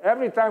 Okay?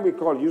 Every time we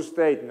call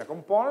useState in a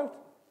component,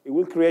 it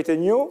will create a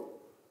new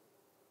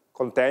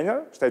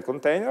container, state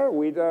container,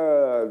 with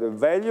the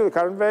value, the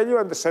current value,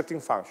 and the setting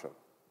function.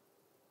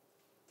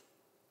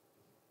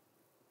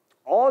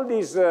 All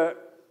these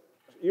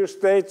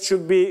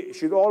useState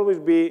should always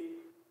be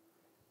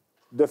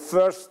the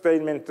first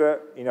statement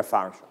in a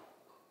function,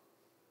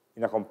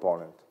 in a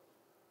component.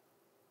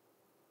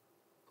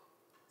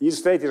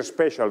 useState is a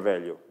special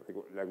value,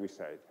 like we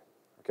said.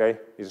 Okay?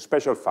 It's a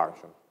special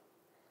function.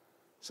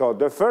 So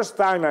the first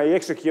time I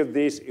execute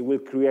this, it will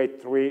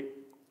create 3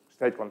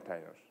 state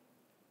containers.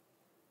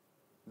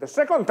 The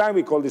second time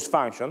we call this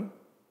function,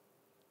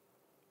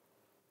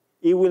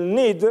 it will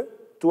need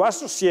to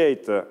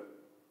associate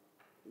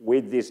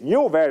with these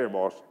new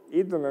variables,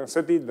 hidden and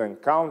set hidden,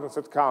 count and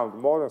set count,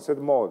 mode and set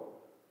mode,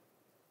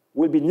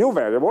 will be new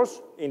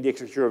variables in the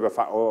execution of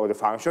the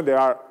function. They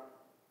are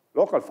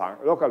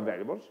local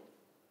variables.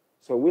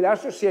 So we'll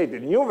associate the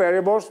new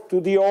variables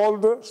to the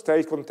old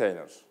state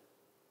containers.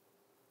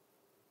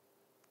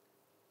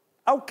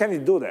 How can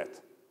it do that?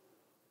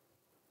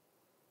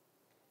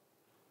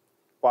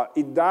 Well,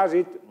 it does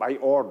it by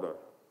order.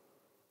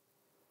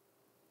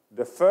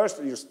 The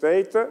first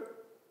useState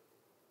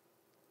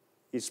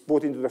is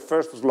put into the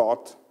first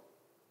slot.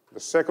 The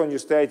second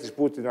useState is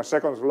put in a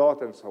second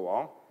slot, and so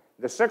on.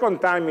 The second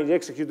time it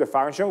executes the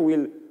function,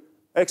 will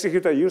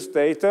execute a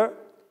useState,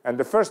 and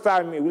the first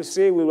time it will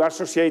see, we will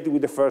associate it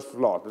with the first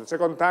slot. The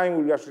second time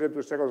we will associate it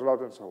with the second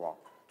slot, and so on,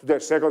 to the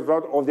second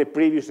slot of the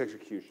previous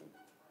execution.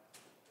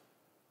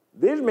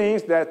 This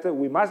means that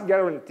we must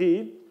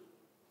guarantee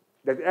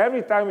that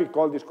every time we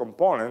call this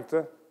component,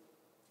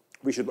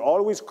 we should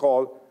always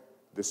call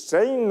the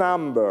same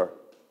number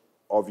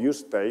of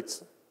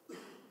useStates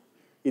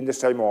in the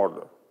same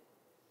order.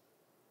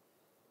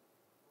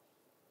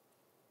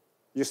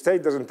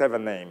 useState doesn't have a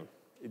name.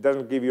 It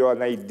doesn't give you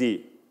an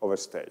ID of a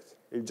state.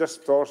 It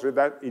just stores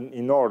that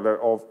in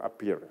order of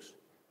appearance.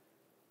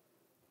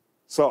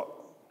 So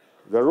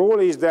the rule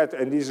is that,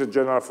 and this is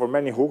general for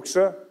many hooks,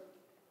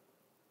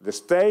 the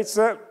states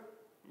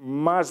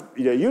must,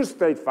 the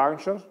useState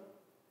functions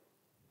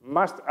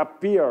must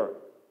appear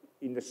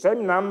in the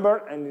same number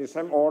and in the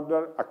same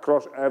order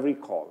across every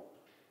call.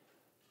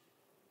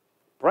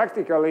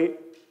 Practically,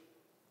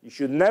 you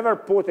should never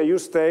put a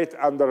useState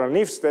under an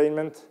if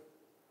statement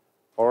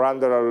or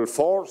under a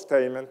for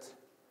statement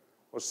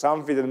or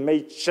something that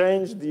may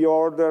change the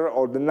order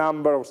or the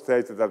number of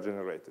states that are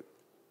generated.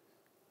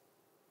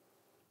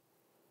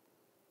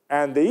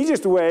 And the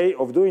easiest way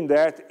of doing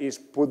that is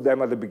put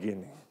them at the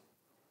beginning.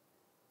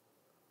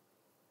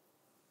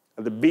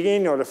 At the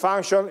beginning of the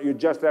function, you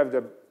just have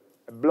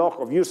a block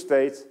of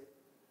useStates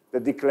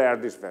that declare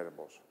these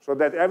variables. So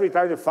that every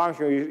time the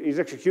function is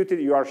executed,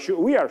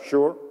 we are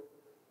sure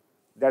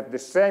that the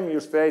same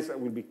useStates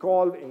will be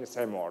called in the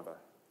same order.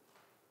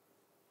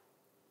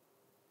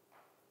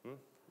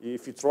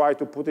 If you try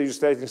to put a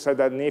useState inside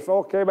that if,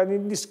 okay, but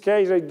in this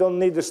case I don't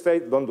need the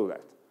state, don't do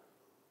that.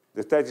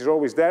 The state is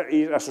always there,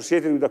 is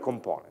associated with a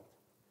component.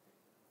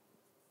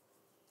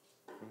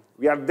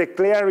 We are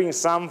declaring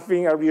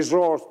something, a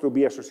resource to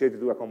be associated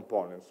to a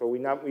component. So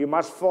we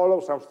must follow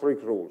some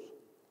strict rules.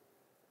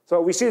 So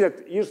we see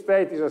that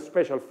useState is a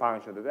special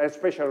function that has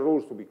special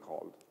rules to be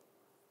called.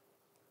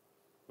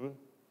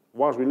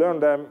 Once we learn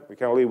them, we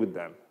can live with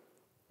them.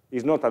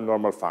 It's not a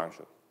normal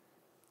function.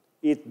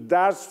 It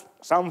does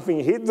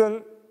something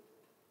hidden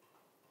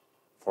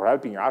for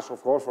helping us,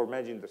 of course, for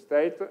managing the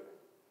state,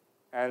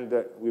 and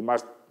we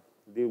must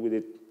deal with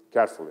it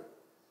carefully.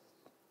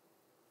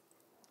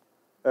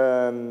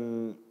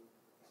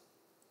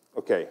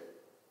 Okay.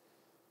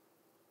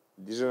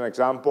 This is an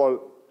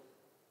example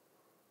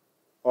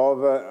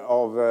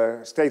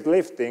of state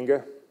lifting.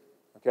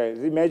 Okay,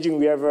 imagine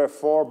we have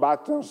 4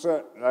 buttons,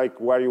 like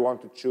where you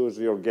want to choose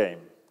your game.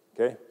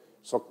 Okay,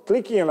 so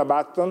clicking on a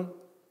button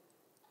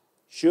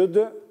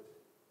should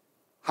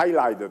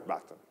highlight that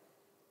button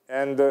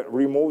and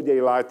remove the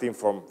highlighting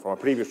from a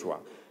previous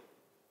one.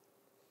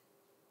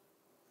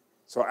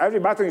 So every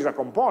button is a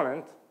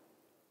component.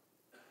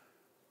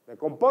 The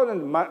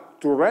component,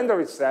 to render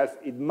itself,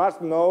 it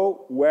must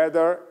know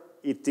whether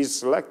it is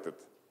selected.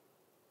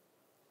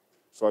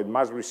 So it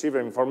must receive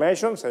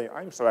information saying,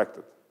 I'm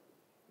selected.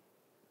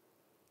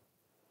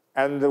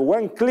 And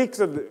when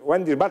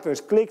this button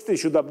is clicked, it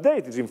should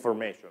update this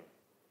information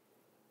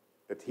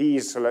that he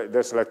is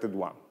the selected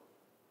one.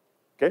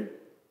 Okay?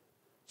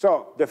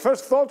 So the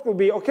first thought could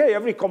be, okay,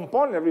 every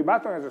component, every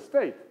button has a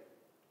state,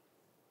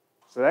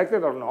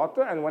 selected or not,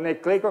 and when I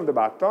click on the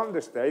button,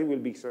 the state will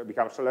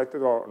become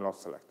selected or not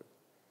selected.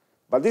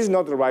 But this is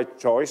not the right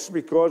choice,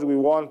 because we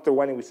want,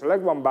 when we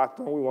select one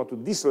button, we want to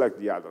deselect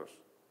the others.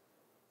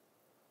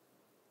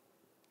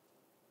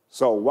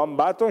 So one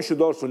button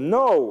should also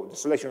know the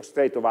selection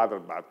state of other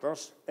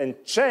buttons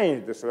and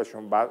change the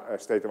selection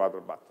state of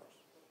other buttons.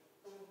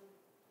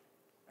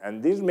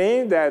 And this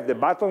means that the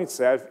button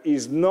itself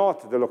is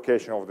not the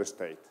location of the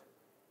state.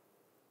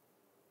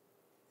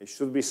 It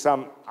should be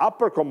some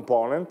upper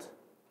component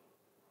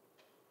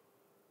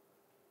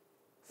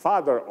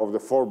father of the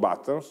 4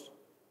 buttons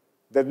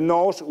that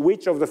knows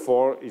which of the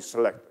 4 is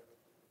selected.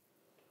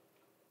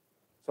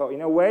 So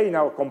in a way, in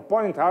our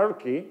component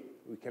hierarchy,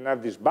 we can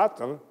have this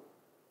button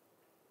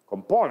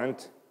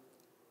component,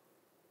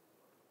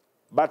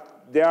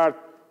 but they are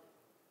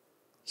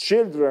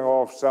children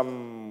of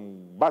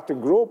some button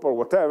group or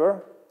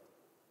whatever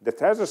that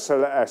has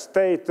a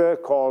state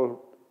called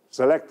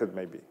selected,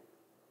 maybe.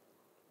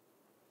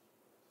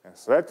 And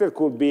selected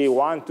could be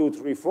 1, 2,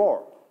 3,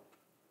 4.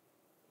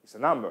 It's a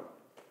number.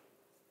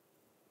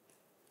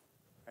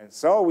 And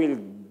so we'll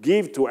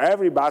give to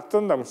every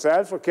button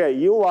themselves, okay,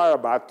 you are a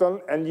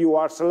button and you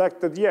are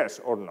selected yes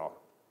or no.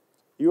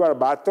 You are a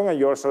button and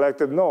you are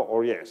selected no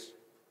or yes.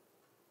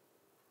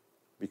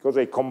 Because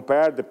I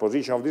compare the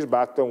position of this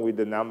button with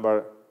the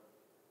number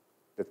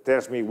that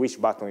tells me which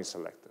button is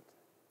selected.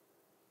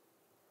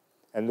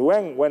 And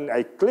when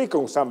I click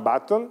on some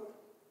button,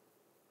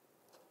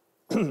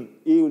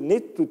 you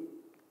need to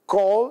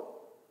call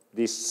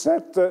this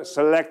set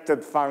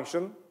selected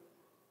function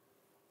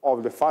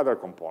of the father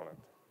component.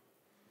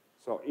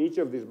 So each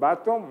of these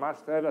buttons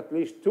must have at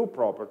least 2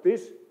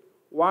 properties.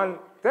 One,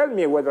 tell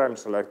me whether I'm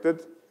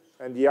selected,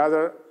 and the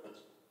other,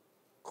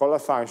 call a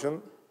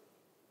function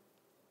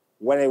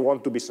when I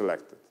want to be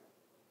selected.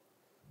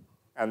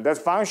 And that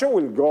function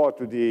will go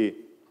to the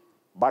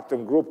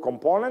button group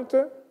component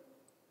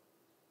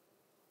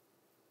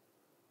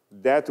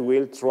that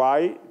will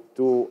try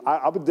to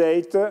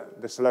update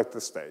the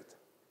selected state.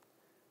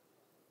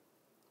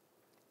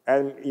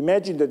 And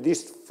imagine that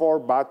these 4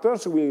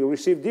 buttons will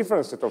receive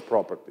different set of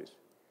properties.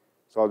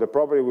 So the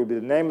property will be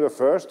the name of the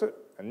first,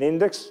 an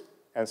index,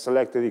 and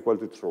selected equal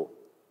to true.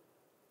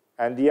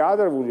 And the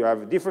other will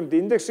have different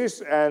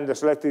indexes and the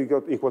selected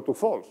equal to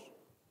false.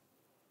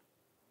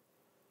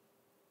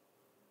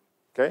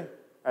 Okay?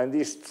 And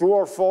this true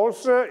or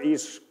false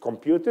is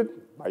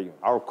computed by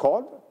our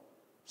code,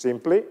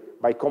 simply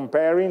by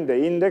comparing the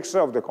index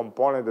of the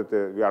component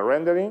that we are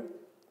rendering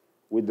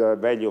with the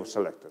value of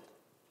selected.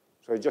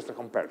 So it's just a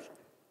comparison.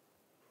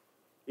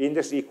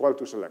 Index equal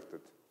to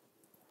selected,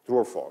 true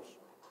or false.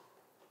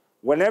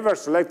 Whenever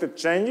selected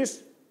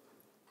changes,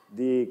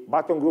 the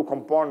button group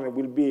component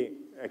will be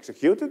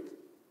executed,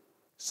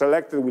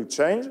 selected will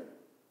change,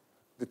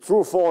 the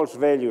true-false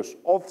values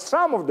of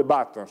some of the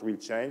buttons will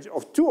change,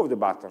 of 2 of the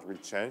buttons will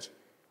change,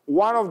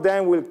 one of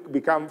them will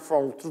become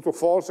from true to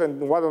false, and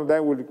one of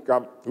them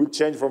will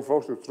change from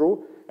false to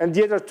true, and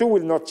the other 2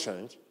 will not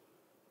change.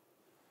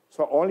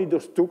 So only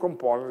those 2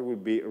 components will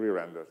be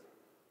re-rendered.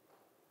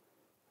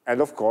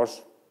 And of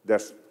course,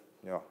 there's,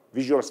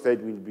 visual state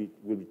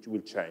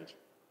will change.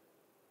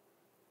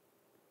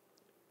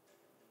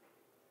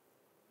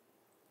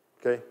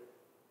 Okay.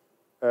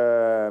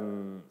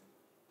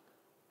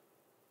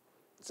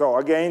 So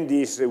again,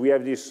 we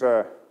have this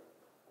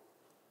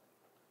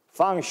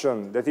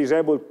function that is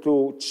able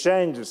to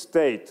change the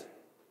state,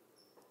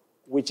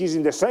 which is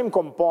in the same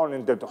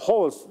component that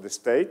holds the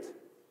state.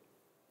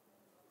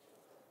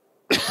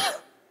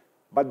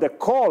 But the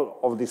call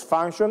of this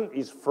function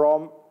is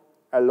from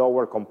a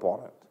lower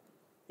component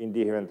in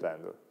the event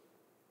handler.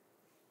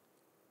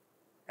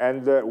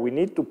 And we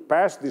need to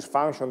pass this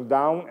function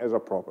down as a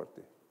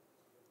property,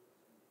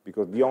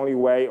 because the only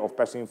way of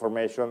passing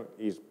information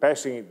is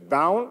passing it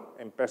down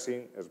and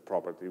passing as a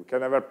property. You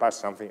can never pass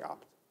something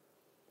up.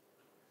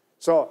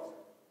 So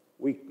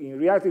in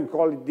reality, we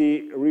call it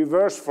the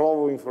reverse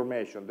flow of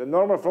information. The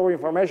normal flow of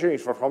information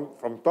is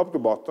from top to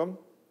bottom,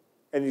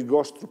 and it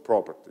goes through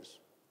properties.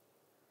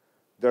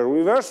 The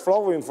reverse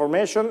flow of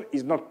information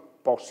is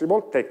not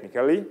possible,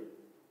 technically.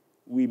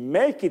 We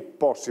make it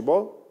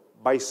possible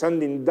by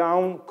sending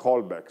down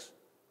callbacks.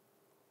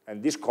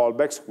 And these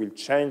callbacks will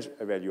change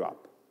a value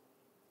up.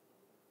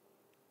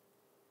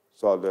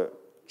 So the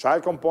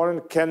child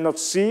component cannot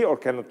see or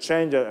cannot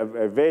change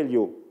a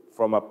value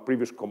from a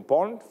previous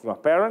component, from a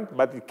parent,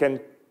 but it can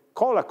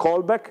call a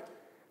callback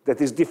that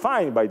is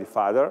defined by the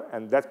father,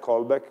 and that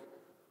callback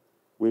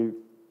will,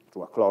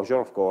 through a closure,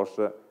 of course,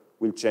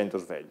 will change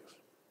those values.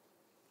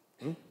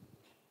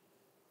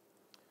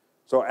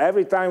 So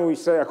every time we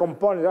say a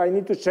component, I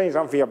need to change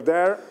something up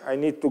there, I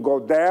need to go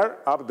there,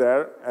 up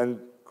there, and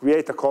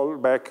create a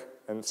callback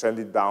and send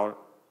it down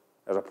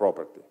as a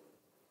property.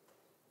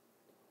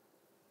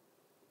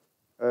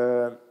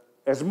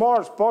 As more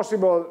as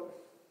possible,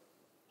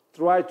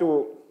 try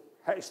to,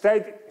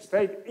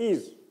 state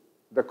is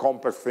the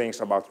complex things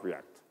about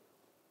React.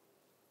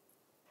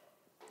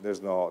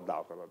 There's no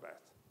doubt about that,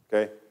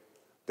 okay?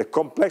 The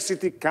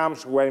complexity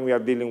comes when we are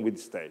dealing with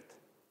state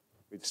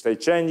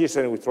changes,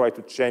 and we try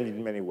to change it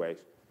in many ways.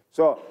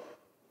 So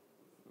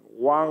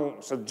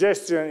one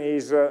suggestion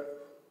is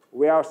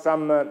we have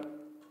some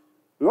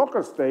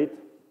local state,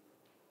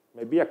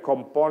 maybe a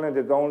component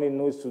that only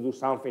needs to do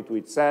something to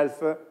itself,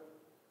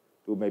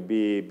 to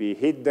maybe be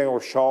hidden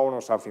or shown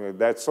or something like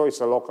that. So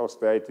it's a local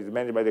state, it's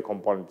managed by the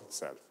component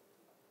itself.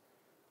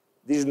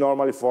 This is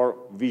normally for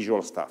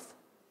visual stuff.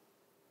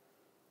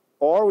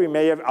 Or we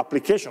may have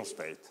application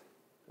state,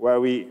 where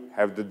we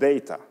have the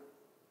data.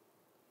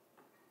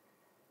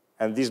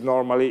 And this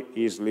normally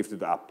is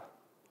lifted up.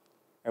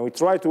 And we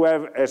try to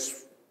have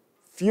as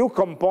few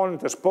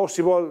components as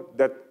possible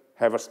that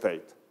have a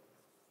state.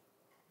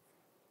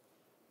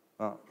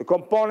 The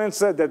components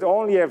that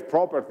only have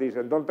properties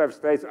and don't have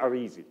states are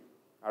easy.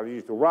 Are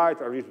easy to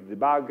write, are easy to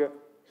debug,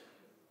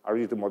 are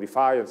easy to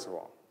modify, and so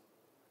on.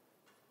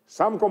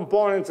 Some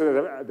components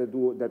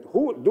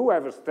that do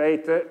have a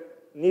state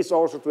needs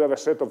also to have a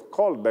set of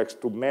callbacks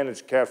to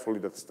manage carefully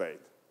that state.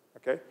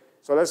 Okay?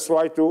 So let's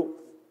try to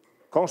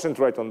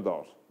concentrate on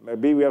those.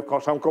 Maybe we have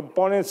some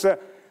components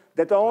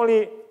that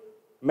only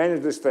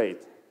manage the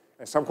state,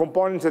 and some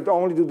components that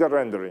only do the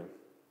rendering.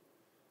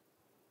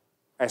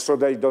 And so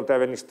they don't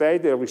have any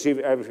state, they receive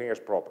everything as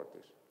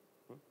properties.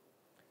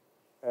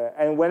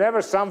 And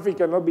whenever something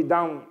cannot be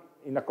done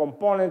in a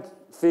component,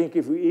 think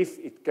if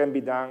it can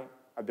be done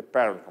at the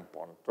parent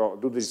component. So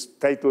do this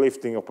state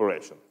lifting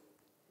operation.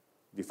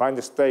 Define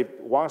the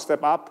state one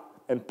step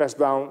up and pass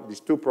down these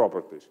two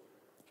properties,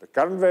 the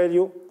current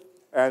value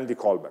and the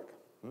callback.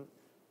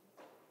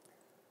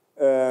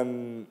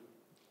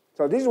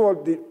 So this was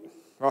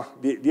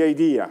the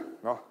idea.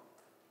 No?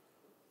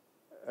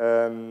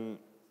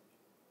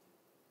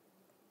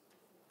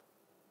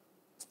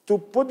 To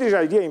put this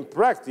idea in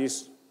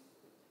practice,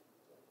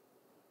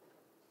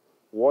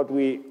 what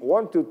we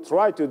want to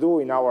try to do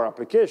in our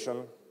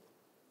application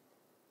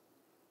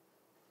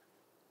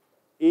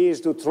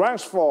is to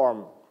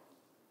transform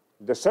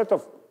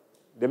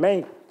the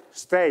main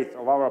state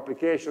of our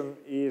application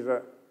is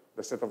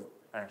the set of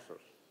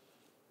answers.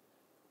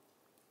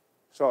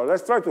 So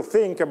let's try to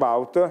think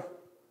about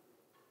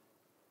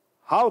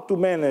how to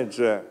manage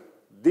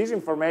this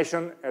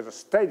information as a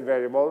state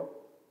variable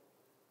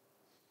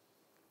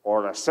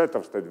or a set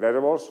of state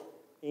variables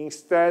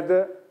instead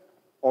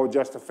of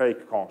just a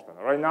fake constant.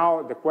 Right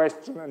now, the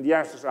question and the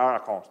answers are a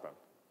constant.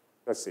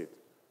 That's it.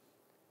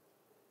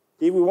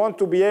 If we want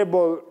to be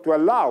able to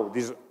allow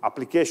this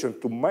application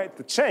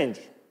to change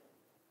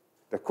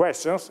the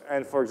questions,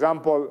 and for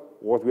example,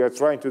 what we are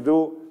trying to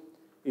do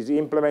is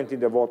implementing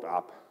the vote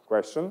up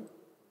question,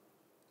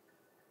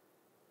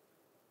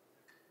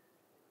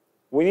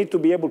 we need to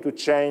be able to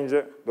change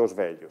those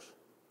values.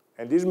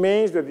 And this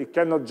means that it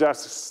cannot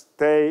just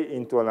stay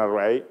into an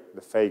array,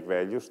 the fake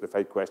values, the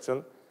fake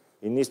question.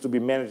 It needs to be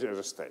managed as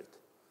a state.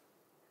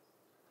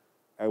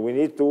 And we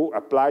need to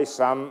apply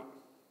some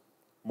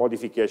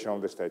modification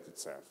of the state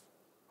itself.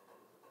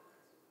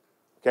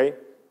 Okay?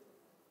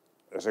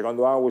 The second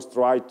one was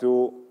try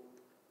to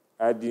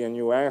add a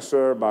new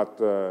answer, but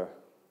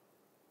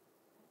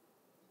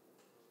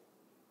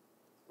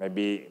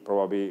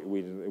probably it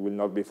will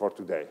not be for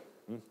today.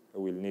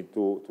 We'll need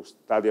to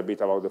study a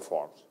bit about the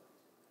forms.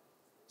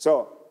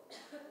 So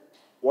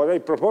what I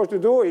propose to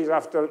do is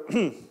after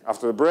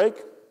the break,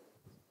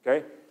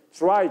 okay,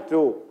 try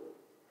to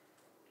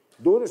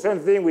do the same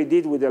thing we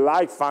did with the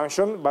like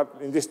function, but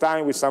in this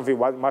time with something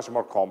much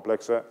more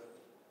complex,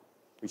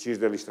 which is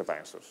the list of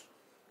answers.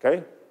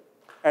 Okay?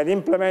 And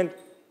implement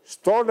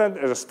store them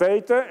as a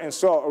state, and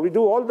so redo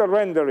all the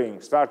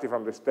rendering starting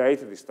from the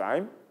state this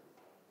time,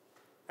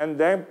 and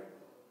then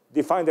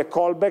define the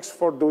callbacks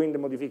for doing the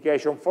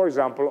modification, for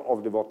example,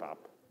 of the vote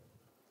up.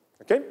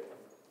 Okay?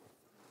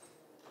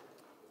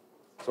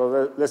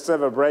 So let's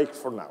have a break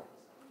for now.